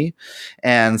community.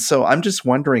 And so I'm just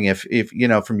wondering if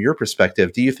from your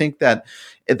perspective, do you think that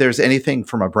if there's anything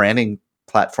from a branding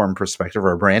platform perspective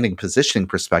or a branding positioning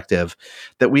perspective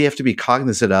that we have to be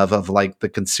cognizant of like the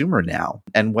consumer now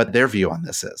and what their view on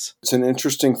this is? It's an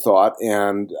interesting thought,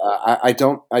 and I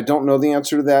don't know the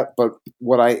answer to that. But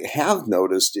what I have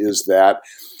noticed is that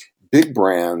big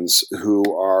brands who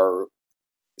are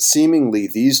seemingly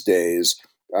these days,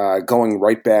 going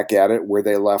right back at it where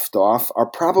they left off, are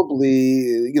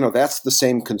probably, that's the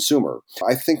same consumer.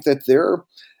 I think that they're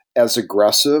as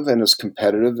aggressive and as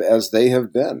competitive as they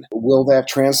have been. Will that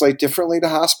translate differently to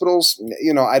hospitals?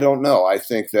 I don't know. I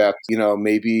think that,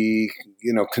 maybe,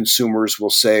 consumers will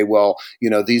say, well,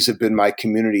 these have been my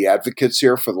community advocates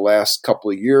here for the last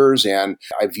couple of years and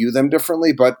I view them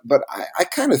differently. But I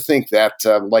kind of think that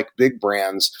like big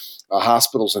brands,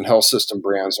 hospitals and health system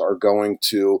brands are going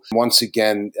to once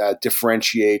again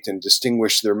differentiate and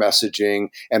distinguish their messaging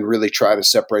and really try to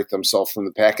separate themselves from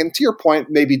the pack. And to your point,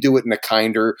 maybe do it in a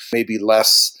kinder, maybe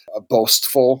less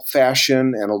boastful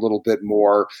fashion and a little bit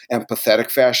more empathetic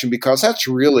fashion, because that's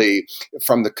really,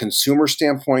 from the consumer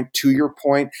standpoint, to your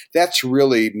point, that's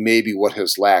really maybe what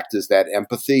has lacked, is that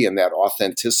empathy and that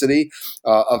authenticity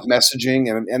of messaging.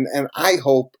 And I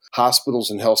hope hospitals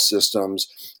and health systems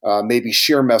maybe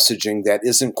share messaging that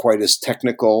isn't quite as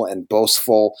technical and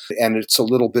boastful, and it's a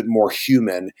little bit more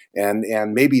human. And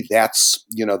maybe that's,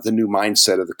 the new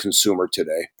mindset of the consumer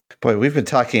today. Boy, we've been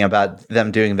talking about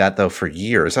them doing that, though, for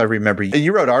years. I remember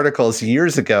you wrote articles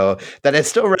years ago that I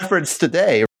still reference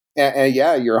today. And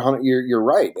yeah, you're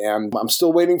right. And I'm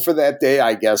still waiting for that day,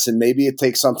 I guess. And maybe it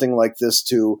takes something like this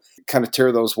to kind of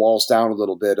tear those walls down a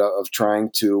little bit of trying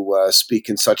to speak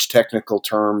in such technical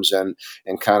terms and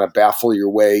kind of baffle your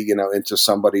way, into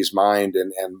somebody's mind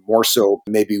and more so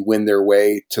maybe win their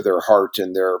way to their heart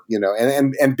and their,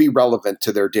 and be relevant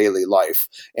to their daily life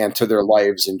and to their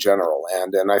lives in general.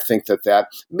 And I think that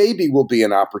maybe will be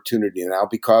an opportunity now,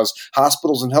 because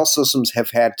hospitals and health systems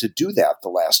have had to do that the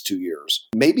last 2 years.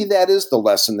 Maybe that is the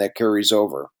lesson that carries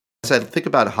over. So I think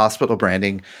about hospital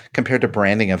branding compared to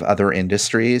branding of other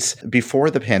industries before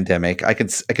the pandemic. I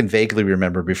can vaguely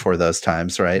remember before those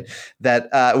times, right?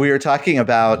 That we were talking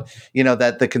about,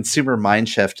 that the consumer mind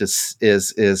shift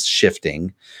is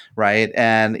shifting, right?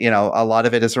 And a lot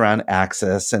of it is around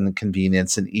access and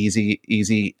convenience and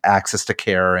easy access to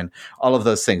care and all of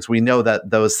those things. We know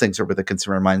that those things are with the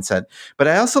consumer mindset. But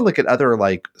I also look at other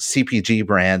like CPG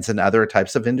brands and other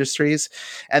types of industries,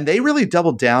 and they really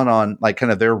doubled down on like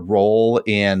kind of their role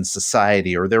in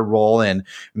society or their role in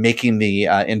making the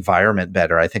environment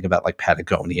better. I think about like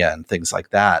Patagonia and things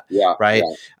like that. Yeah, right.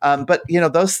 Yeah. But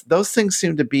those things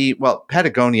seem to be, well,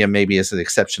 Patagonia maybe is an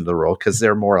exception to the rule because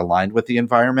they're more aligned with the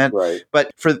environment. Right.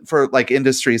 But for like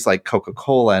industries like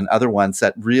Coca-Cola and other ones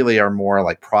that really are more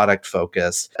like product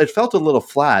focused, it felt a little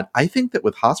flat. I think that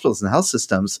with hospitals and health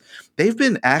systems, they've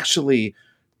been actually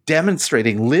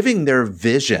demonstrating, living their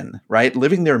vision, right?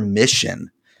 Living their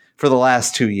mission for the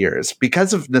last 2 years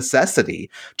because of necessity,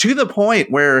 to the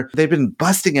point where they've been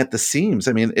busting at the seams.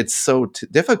 I mean, it's so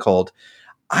difficult.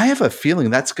 I have a feeling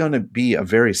that's going to be a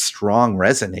very strong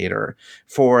resonator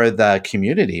for the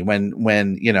community when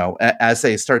as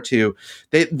they start to,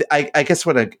 I guess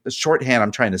what a shorthand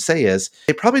I'm trying to say is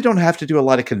they probably don't have to do a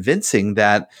lot of convincing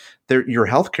that your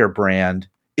healthcare brand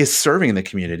is serving the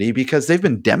community because they've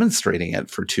been demonstrating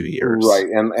it for 2 years. Right.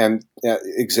 And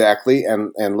exactly.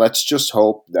 And let's just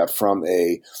hope that from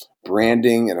a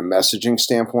branding and a messaging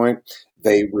standpoint,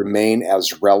 they remain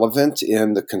as relevant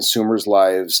in the consumers'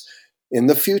 lives in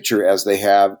the future as they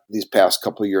have these past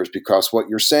couple of years, because what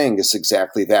you're saying is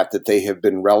exactly that they have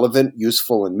been relevant,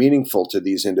 useful, and meaningful to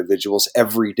these individuals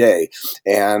every day.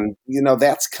 And,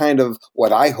 that's kind of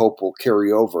what I hope will carry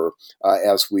over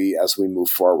as we move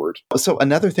forward. So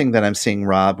another thing that I'm seeing,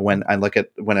 Rob, when I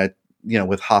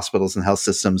with hospitals and health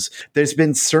systems, there's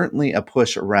been certainly a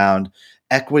push around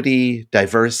equity,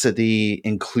 diversity,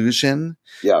 inclusion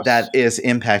that is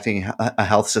impacting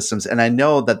health systems. And I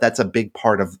know that that's a big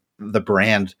part of the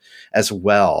brand as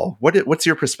well. What's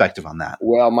your perspective on that?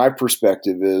 Well, my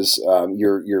perspective is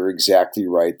you're exactly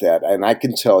right and I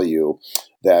can tell you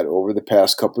that over the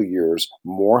past couple of years,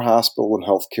 more hospital and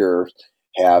healthcare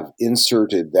have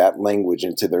inserted that language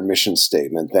into their mission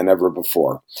statement than ever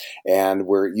before. And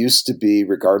where it used to be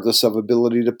regardless of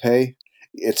ability to pay,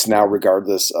 it's now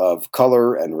regardless of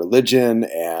color and religion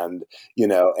and,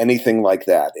 anything like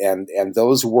that. And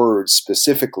those words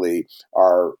specifically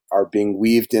are being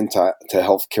weaved into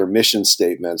healthcare mission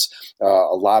statements, a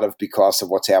lot of because of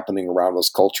what's happening around us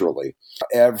culturally.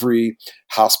 Every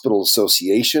hospital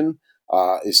association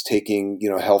is taking,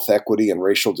 health equity and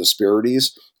racial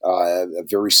disparities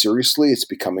very seriously. It's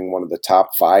becoming one of the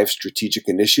top 5 strategic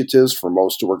initiatives for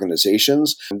most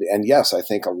organizations. And yes, I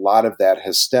think a lot of that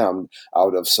has stemmed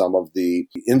out of some of the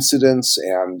incidents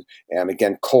and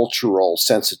again, cultural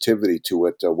sensitivity to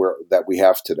it that we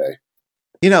have today.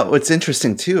 What's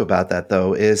interesting too about that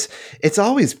though is it's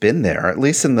always been there, at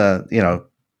least in the,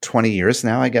 20 years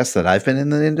now, I guess, that I've been in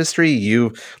the industry. You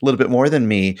a little bit more than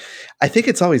me. I think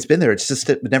it's always been there. It's just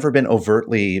never been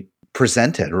overtly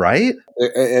presented, right?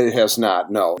 It has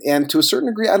not, no. And to a certain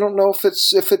degree, I don't know if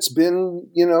it's been,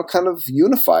 kind of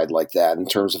unified like that in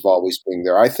terms of always being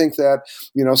there. I think that,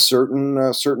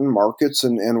 certain markets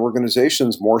and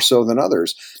organizations more so than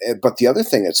others. But the other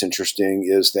thing that's interesting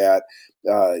is that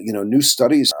new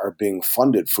studies are being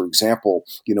funded. For example,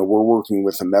 we're working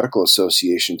with a medical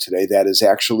association today that is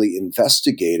actually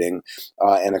investigating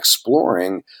and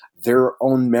exploring their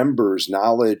own members'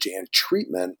 knowledge and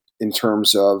treatment in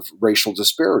terms of racial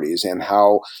disparities and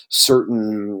how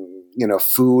certain,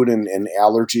 food and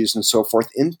allergies and so forth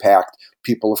impact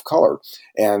people of color.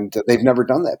 And they've never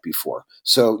done that before.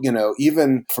 So,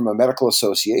 even from a medical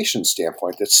association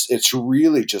standpoint, it's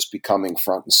really just becoming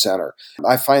front and center.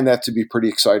 I find that to be pretty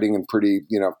exciting and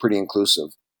pretty inclusive.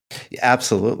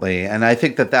 Absolutely. And I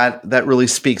think that really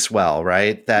speaks well,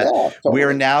 right? That totally.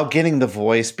 We're now getting the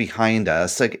voice behind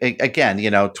us. Like, again,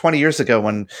 20 years ago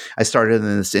when I started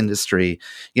in this industry,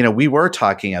 we were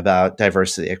talking about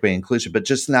diversity, equity, inclusion, but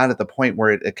just not at the point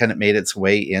where it kind of made its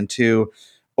way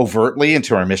overtly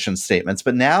into our mission statements.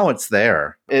 But now it's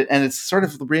there. And it's sort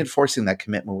of reinforcing that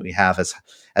commitment we have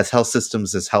as health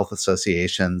systems, as health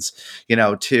associations,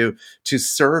 to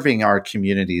serving our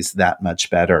communities that much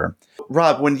better.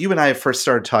 Rob, when you and I first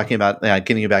started talking about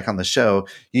getting you back on the show,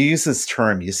 you used this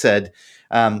term. You said,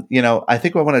 I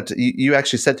think you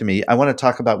actually said to me, I want to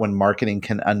talk about when marketing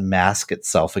can unmask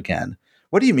itself again.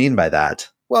 What do you mean by that?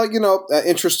 Well,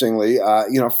 interestingly,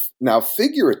 now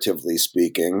figuratively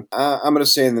speaking, I'm going to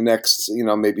say in the next,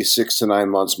 maybe 6 to 9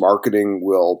 months, marketing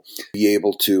will be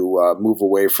able to move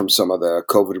away from some of the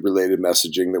COVID-related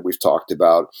messaging that we've talked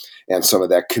about and some of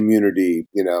that community,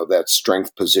 that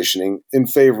strength positioning in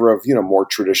favor of, more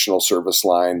traditional service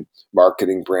line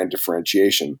marketing, brand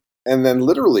differentiation. And then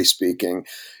literally speaking,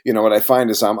 what I find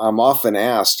is I'm often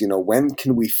asked, when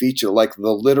can we feature, like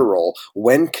the literal,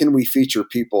 when can we feature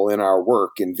people in our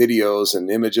work in videos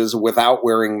and images who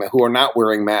are not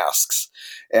wearing masks?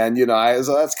 And,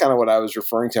 so that's kind of what I was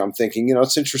referring to. I'm thinking,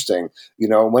 it's interesting,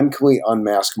 when can we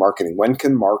unmask marketing? When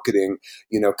can marketing,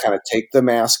 kind of take the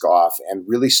mask off and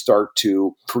really start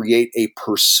to create a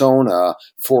persona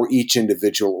for each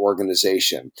individual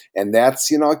organization? And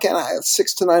that's, again,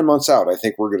 6 to 9 months out, I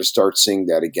think we're going to start seeing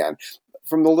that again.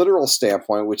 From the literal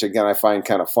standpoint, which again I find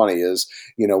kind of funny, is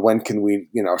when can we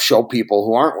show people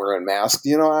who aren't wearing masks?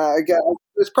 I guess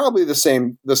it's probably the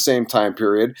same time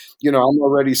period. I'm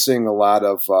already seeing a lot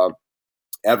of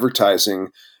advertising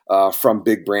from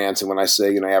big brands, and when I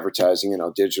say advertising,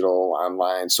 digital,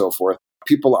 online, so forth,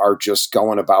 people are just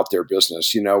going about their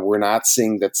business. We're not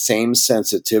seeing that same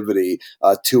sensitivity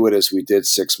to it as we did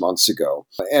 6 months ago.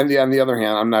 And on the other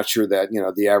hand, I'm not sure that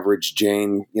the average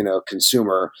Jane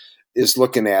consumer is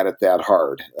looking at it that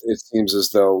hard. It seems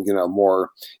as though, more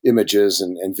images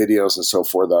and videos and so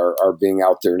forth are being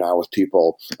out there now with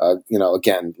people,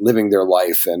 again, living their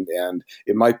life. And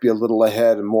it might be a little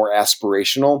ahead and more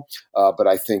aspirational. But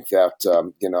I think that,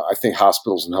 I think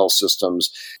hospitals and health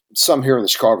systems, some here in the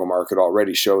Chicago market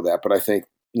already show that. But I think,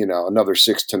 another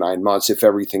 6 to 9 months, if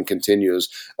everything continues,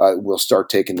 we'll start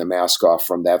taking the mask off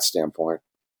from that standpoint.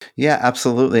 Yeah,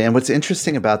 absolutely. And what's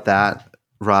interesting about that,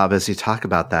 Rob, as you talk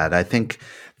about that, I think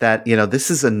that, this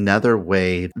is another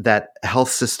way that health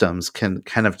systems can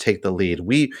kind of take the lead.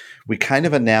 We kind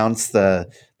of announced the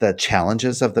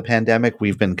challenges of the pandemic.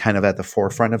 We've been kind of at the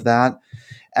forefront of that.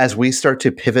 As we start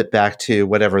to pivot back to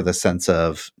whatever the sense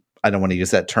of, I don't want to use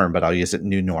that term, but I'll use it,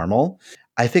 new normal.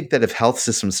 I think that if health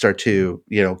systems start to,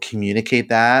 communicate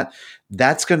that,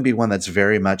 that's going to be one that's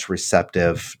very much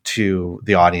receptive to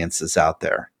the audiences out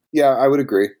there. Yeah, I would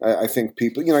agree. I think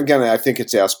people, again, I think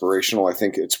it's aspirational. I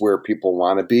think it's where people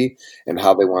want to be and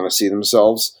how they want to see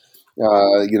themselves.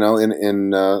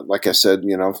 In like I said,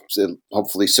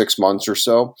 hopefully 6 months or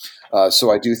so.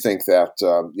 So I do think that,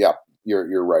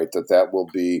 you're right that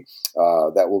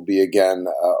will be again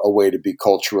a way to be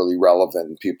culturally relevant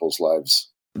in people's lives.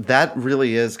 That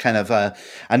really is kind of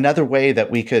another way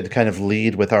that we could kind of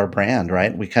lead with our brand,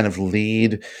 right? We kind of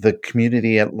lead the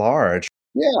community at large.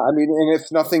 Yeah, I mean, and if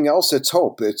nothing else, it's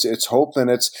hope. It's hope, and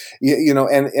it's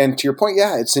and to your point,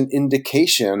 yeah, it's an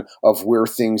indication of where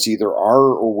things either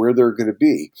are or where they're going to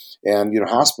be. And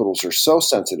hospitals are so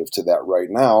sensitive to that right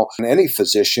now. And any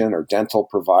physician or dental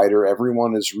provider,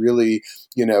 everyone is really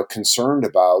concerned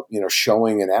about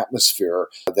showing an atmosphere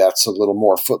that's a little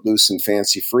more footloose and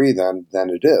fancy free than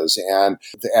it is. And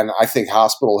I think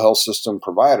hospital health system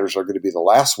providers are going to be the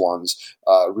last ones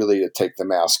really to take the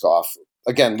mask off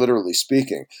again, literally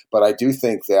speaking. But I do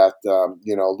think that, a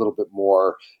little bit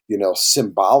more,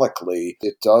 symbolically,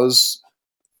 it does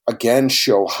again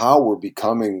show how we're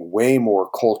becoming way more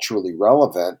culturally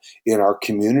relevant in our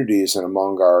communities and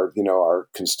among our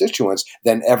constituents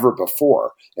than ever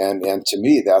before. And to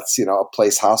me, that's, a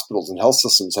place hospitals and health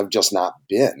systems have just not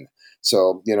been.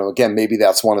 So, again, maybe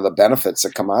that's one of the benefits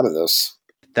that come out of this.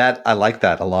 I like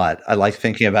that a lot. I like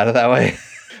thinking about it that way.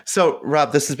 So,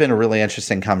 Rob, this has been a really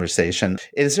interesting conversation.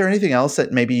 Is there anything else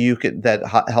that maybe that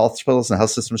hospitals and health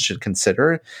systems should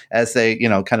consider as they,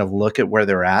 kind of look at where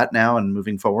they're at now and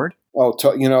moving forward? Oh,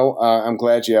 I'm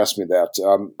glad you asked me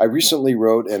that. I recently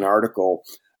wrote an article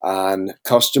on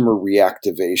customer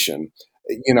reactivation.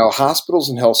 Hospitals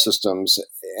and health systems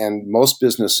and most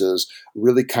businesses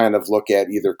really kind of look at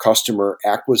either customer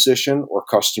acquisition or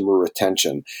customer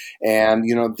retention. And,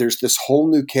 there's this whole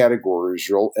new category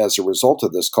as a result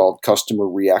of this called customer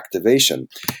reactivation.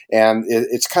 And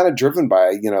it's kind of driven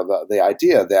by, the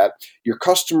idea that your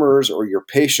customers or your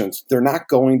patients, they're not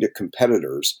going to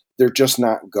competitors. They're just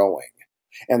not going.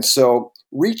 And so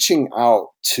reaching out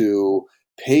to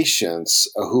patients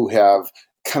who have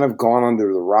kind of gone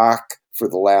under the rock for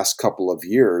the last couple of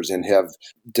years and have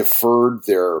deferred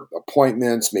their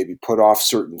appointments, maybe put off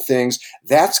certain things,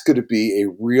 that's going to be a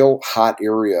real hot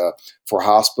area for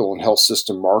hospital and health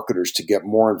system marketers to get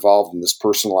more involved in this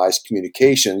personalized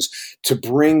communications, to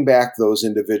bring back those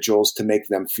individuals, to make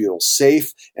them feel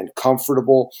safe and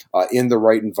comfortable in the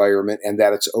right environment, and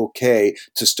that it's okay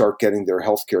to start getting their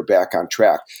healthcare back on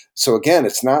track. So again,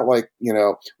 it's not like,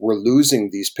 we're losing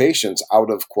these patients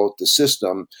out of, quote, the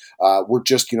system. We're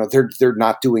just, they're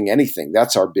not doing anything.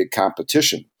 That's our big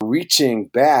competition. Reaching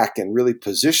back and really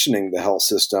positioning the health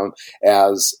system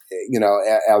as,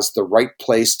 as the right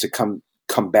place to come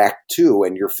back to,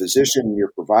 and your physician,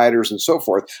 your providers, and so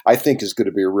forth, I think is going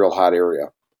to be a real hot area.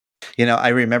 I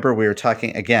remember we were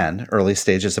talking again, early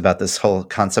stages, about this whole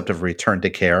concept of return to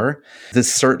care.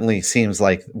 This certainly seems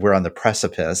like we're on the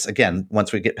precipice, again,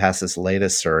 once we get past this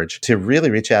latest surge, to really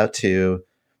reach out to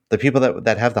the people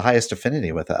that have the highest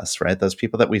affinity with us, right? Those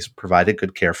people that we provided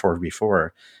good care for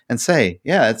before, and say,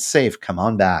 yeah, it's safe. Come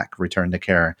on back, return to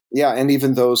care. Yeah, and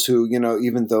even those who, in our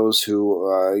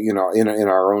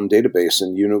own database,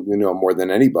 and more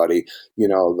than anybody,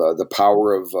 the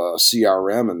power of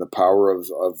CRM and the power of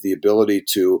the ability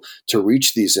to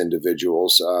reach these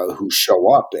individuals who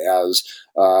show up as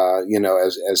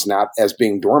not as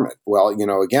being dormant. Well,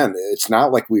 again, it's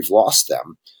not like we've lost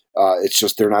them. It's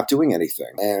just they're not doing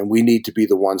anything. And we need to be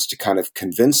the ones to kind of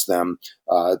convince them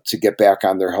to get back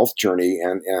on their health journey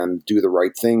and do the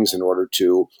right things in order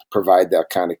to provide that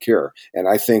kind of care. And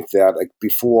I think that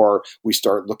before we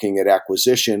start looking at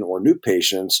acquisition or new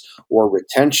patients or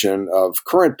retention of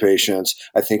current patients,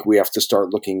 I think we have to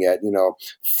start looking at,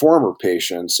 former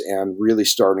patients and really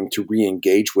starting to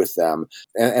re-engage with them.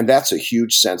 And that's a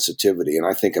huge sensitivity, and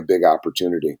I think a big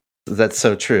opportunity. That's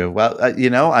so true. Well,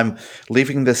 I'm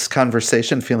leaving this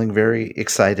conversation feeling very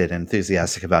excited and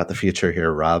enthusiastic about the future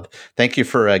here, Rob. Thank you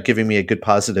for giving me a good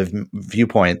positive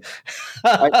viewpoint.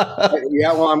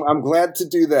 I'm glad to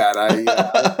do that.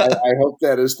 I hope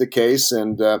that is the case.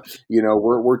 And,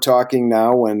 we're talking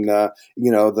now, and,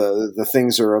 the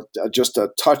things are just a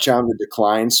touch on the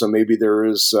decline. So maybe there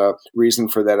is reason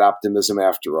for that optimism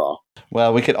after all.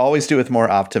 Well, we could always do with more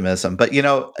optimism. But,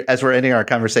 as we're ending our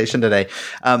conversation today,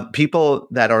 people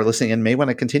that are listening in may want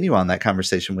to continue on that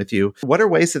conversation with you. What are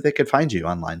ways that they could find you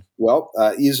online? Well,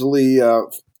 easily,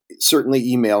 certainly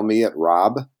email me at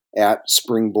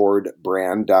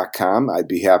rob@springboardbrand.com. I'd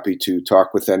be happy to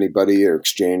talk with anybody or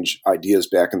exchange ideas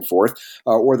back and forth.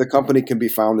 Or the company can be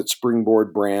found at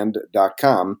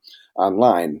springboardbrand.com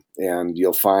online, and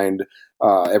you'll find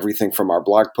everything from our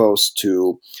blog posts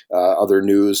to other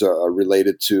news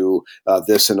related to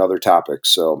this and other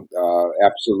topics. So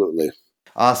absolutely.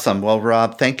 Awesome. Well,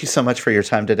 Rob, thank you so much for your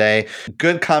time today.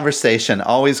 Good conversation,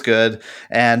 always good,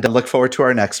 and look forward to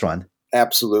our next one.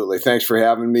 Absolutely. Thanks for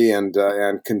having me, and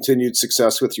continued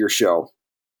success with your show.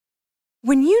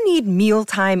 When you need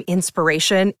mealtime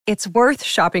inspiration, it's worth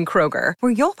shopping Kroger,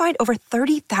 where you'll find over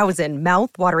 30,000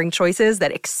 mouth-watering choices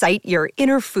that excite your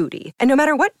inner foodie. And no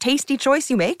matter what tasty choice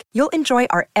you make, you'll enjoy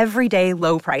our everyday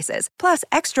low prices, plus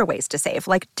extra ways to save,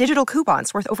 like digital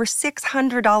coupons worth over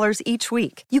 $600 each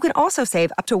week. You can also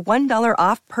save up to $1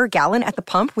 off per gallon at the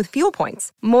pump with fuel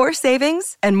points. More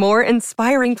savings and more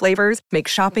inspiring flavors make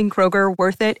shopping Kroger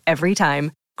worth it every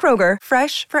time. Kroger,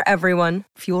 fresh for everyone.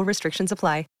 Fuel restrictions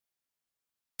apply.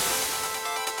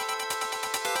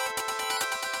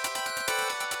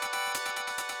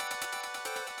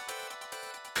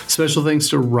 Special thanks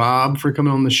to Rob for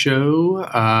coming on the show.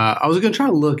 I was going to try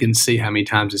to look and see how many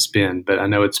times it's been, but I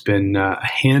know it's been a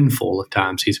handful of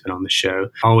times he's been on the show.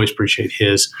 I always appreciate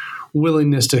his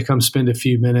willingness to come spend a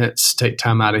few minutes, take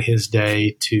time out of his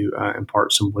day to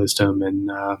impart some wisdom,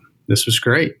 and this was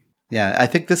great. Yeah, I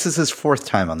think this is his 4th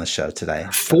time on the show today.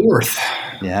 4th.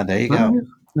 Yeah, there you go.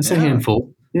 That's a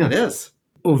handful. Yeah. It is.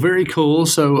 Well, very cool.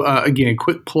 So, again,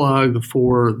 quick plug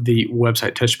for the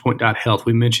website, touchpoint.health.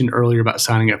 We mentioned earlier about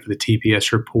signing up for the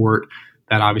TPS report.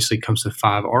 That obviously comes with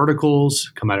 5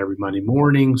 articles, come out every Monday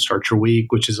morning, start your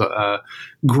week, which is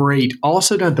great.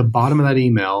 Also, down at the bottom of that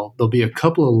email, there'll be a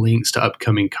couple of links to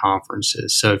upcoming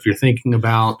conferences. So if you're thinking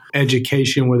about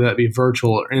education, whether that be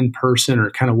virtual or in person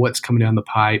or kind of what's coming down the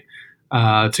pipe,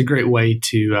 it's a great way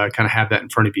to kind of have that in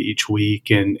front of you each week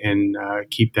and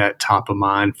keep that top of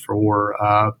mind for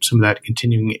some of that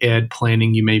continuing ed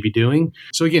planning you may be doing.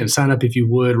 So again, sign up if you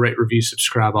would, rate, review,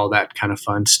 subscribe, all that kind of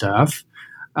fun stuff.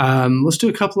 Let's do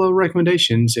a couple of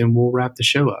recommendations and we'll wrap the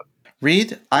show up.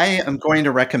 Reed, I am going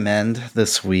to recommend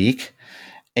this week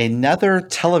another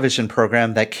television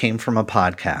program that came from a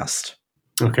podcast.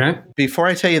 Okay. Before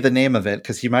I tell you the name of it,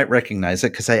 because you might recognize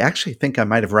it, because I actually think I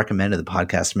might have recommended the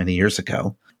podcast many years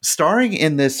ago. Starring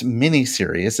in this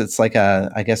mini-series, it's like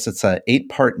I guess it's a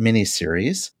 8-part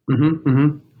mini-series.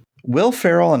 Will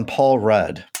Ferrell and Paul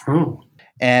Rudd. Oh.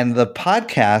 And the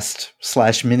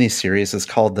podcast / mini-series is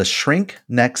called The Shrink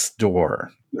Next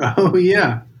Door. Oh,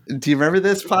 yeah. Do you remember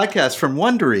this podcast from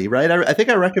Wondery, right? I think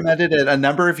I recommended it a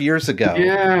number of years ago.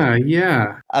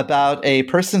 Yeah. About a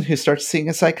person who starts seeing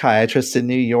a psychiatrist in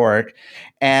New York.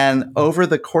 And over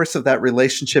the course of that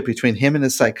relationship between him and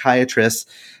his psychiatrist,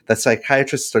 that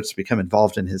psychiatrist starts to become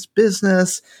involved in his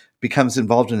business, becomes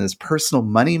involved in his personal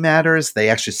money matters. They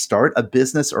actually start a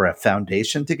business or a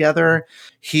foundation together.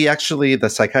 The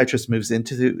psychiatrist moves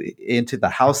into the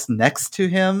house next to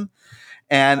him.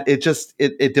 And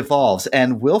it devolves.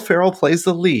 And Will Ferrell plays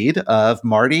the lead of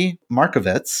Marty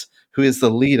Markovitz, who is the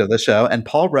lead of the show. And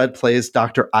Paul Rudd plays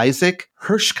Dr. Isaac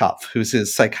Hirschkopf, who's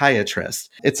his psychiatrist.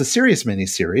 It's a serious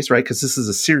miniseries, right? Because this is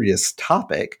a serious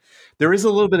topic. There is a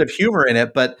little bit of humor in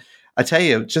it, but I tell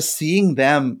you, just seeing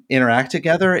them interact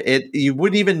together, you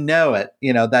wouldn't even know it,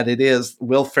 that it is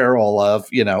Will Ferrell of,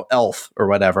 Elf or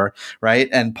whatever, right?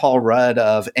 And Paul Rudd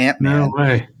of Ant-Man. No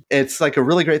way. It's like a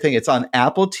really great thing. It's on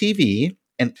Apple TV.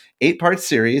 An 8-part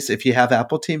series. If you have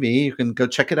Apple TV, you can go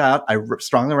check it out. I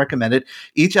strongly recommend it.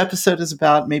 Each episode is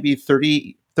about maybe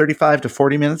 35 to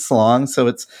 40 minutes long. So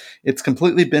it's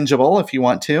completely bingeable if you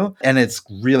want to. And it's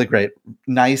really great,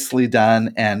 nicely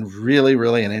done, and really,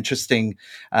 really an interesting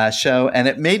show. And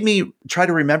it made me try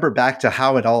to remember back to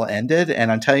how it all ended.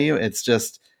 And I'll tell you, it's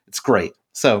great.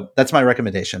 So that's my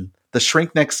recommendation. The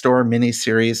Shrink Next Door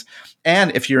mini-series.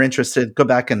 And if you're interested, go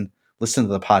back and listen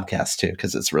to the podcast too,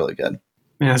 because it's really good.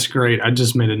 Yeah, that's great. I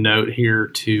just made a note here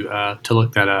to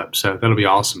look that up. So that'll be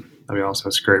awesome.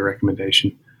 That's a great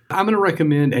recommendation. I'm going to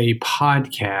recommend a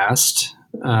podcast.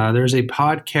 There's a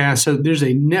podcast. So there's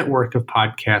a network of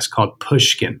podcasts called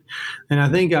Pushkin. And I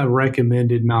think I've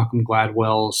recommended Malcolm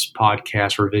Gladwell's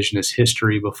podcast, Revisionist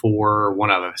History, before, or one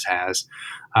of us has.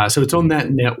 So it's on that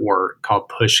network called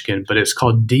Pushkin, but it's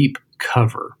called Deep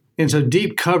Cover. And so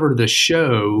Deep Cover, the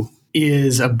show,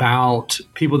 is about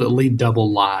people that lead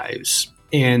double lives.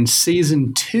 And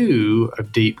season 2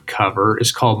 of Deep Cover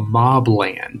is called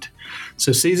Mobland.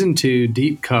 So season 2,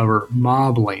 Deep Cover,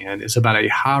 Mobland, is about a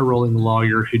high-rolling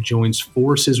lawyer who joins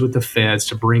forces with the feds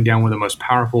to bring down one of the most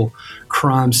powerful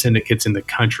crime syndicates in the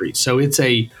country. So it's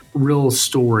a real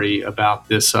story about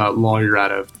this lawyer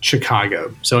out of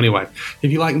Chicago. So anyway,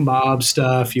 if you like mob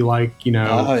stuff, you like,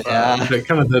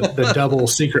 the double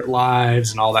secret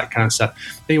lives and all that kind of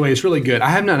stuff. Anyway, it's really good.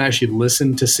 I have not actually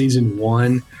listened to season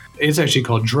 1. It's actually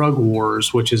called Drug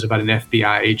Wars, which is about an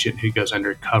FBI agent who goes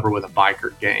undercover with a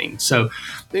biker gang. So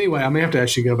anyway, I may have to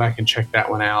actually go back and check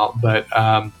that one out. But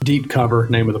Deep Cover,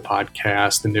 name of the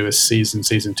podcast, the newest season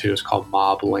 2 is called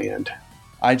Mobland.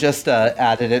 I just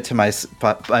added it to my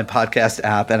podcast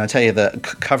app, and I tell you, the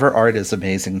cover art is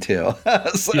amazing too.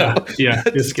 So yeah,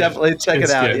 it's definitely check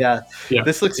it out. Yeah,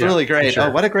 this looks really great. Sure.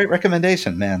 Oh, what a great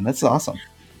recommendation, man! That's awesome.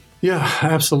 Yeah,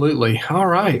 absolutely. All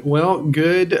right. Well,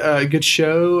 good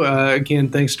show. Again,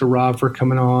 thanks to Rob for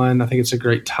coming on. I think it's a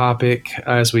great topic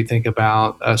as we think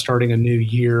about starting a new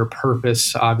year,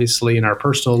 purpose, obviously, in our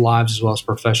personal lives as well as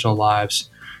professional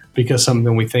lives, because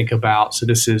something we think about. So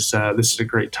this is a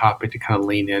great topic to kind of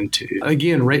lean into.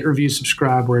 Again, rate, review,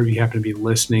 subscribe wherever you happen to be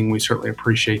listening. We certainly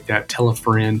appreciate that. Tell a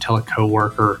friend, tell a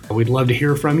coworker. We'd love to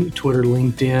hear from you. Twitter,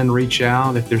 LinkedIn, reach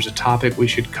out. If there's a topic we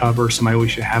should cover, somebody we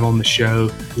should have on the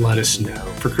show, let us know.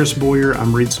 For Chris Boyer,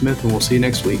 I'm Reed Smith, and we'll see you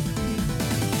next week.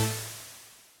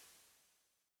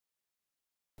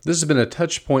 This has been a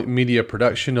Touchpoint Media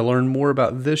production. To learn more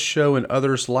about this show and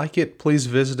others like it, please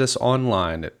visit us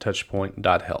online at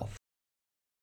touchpoint.health.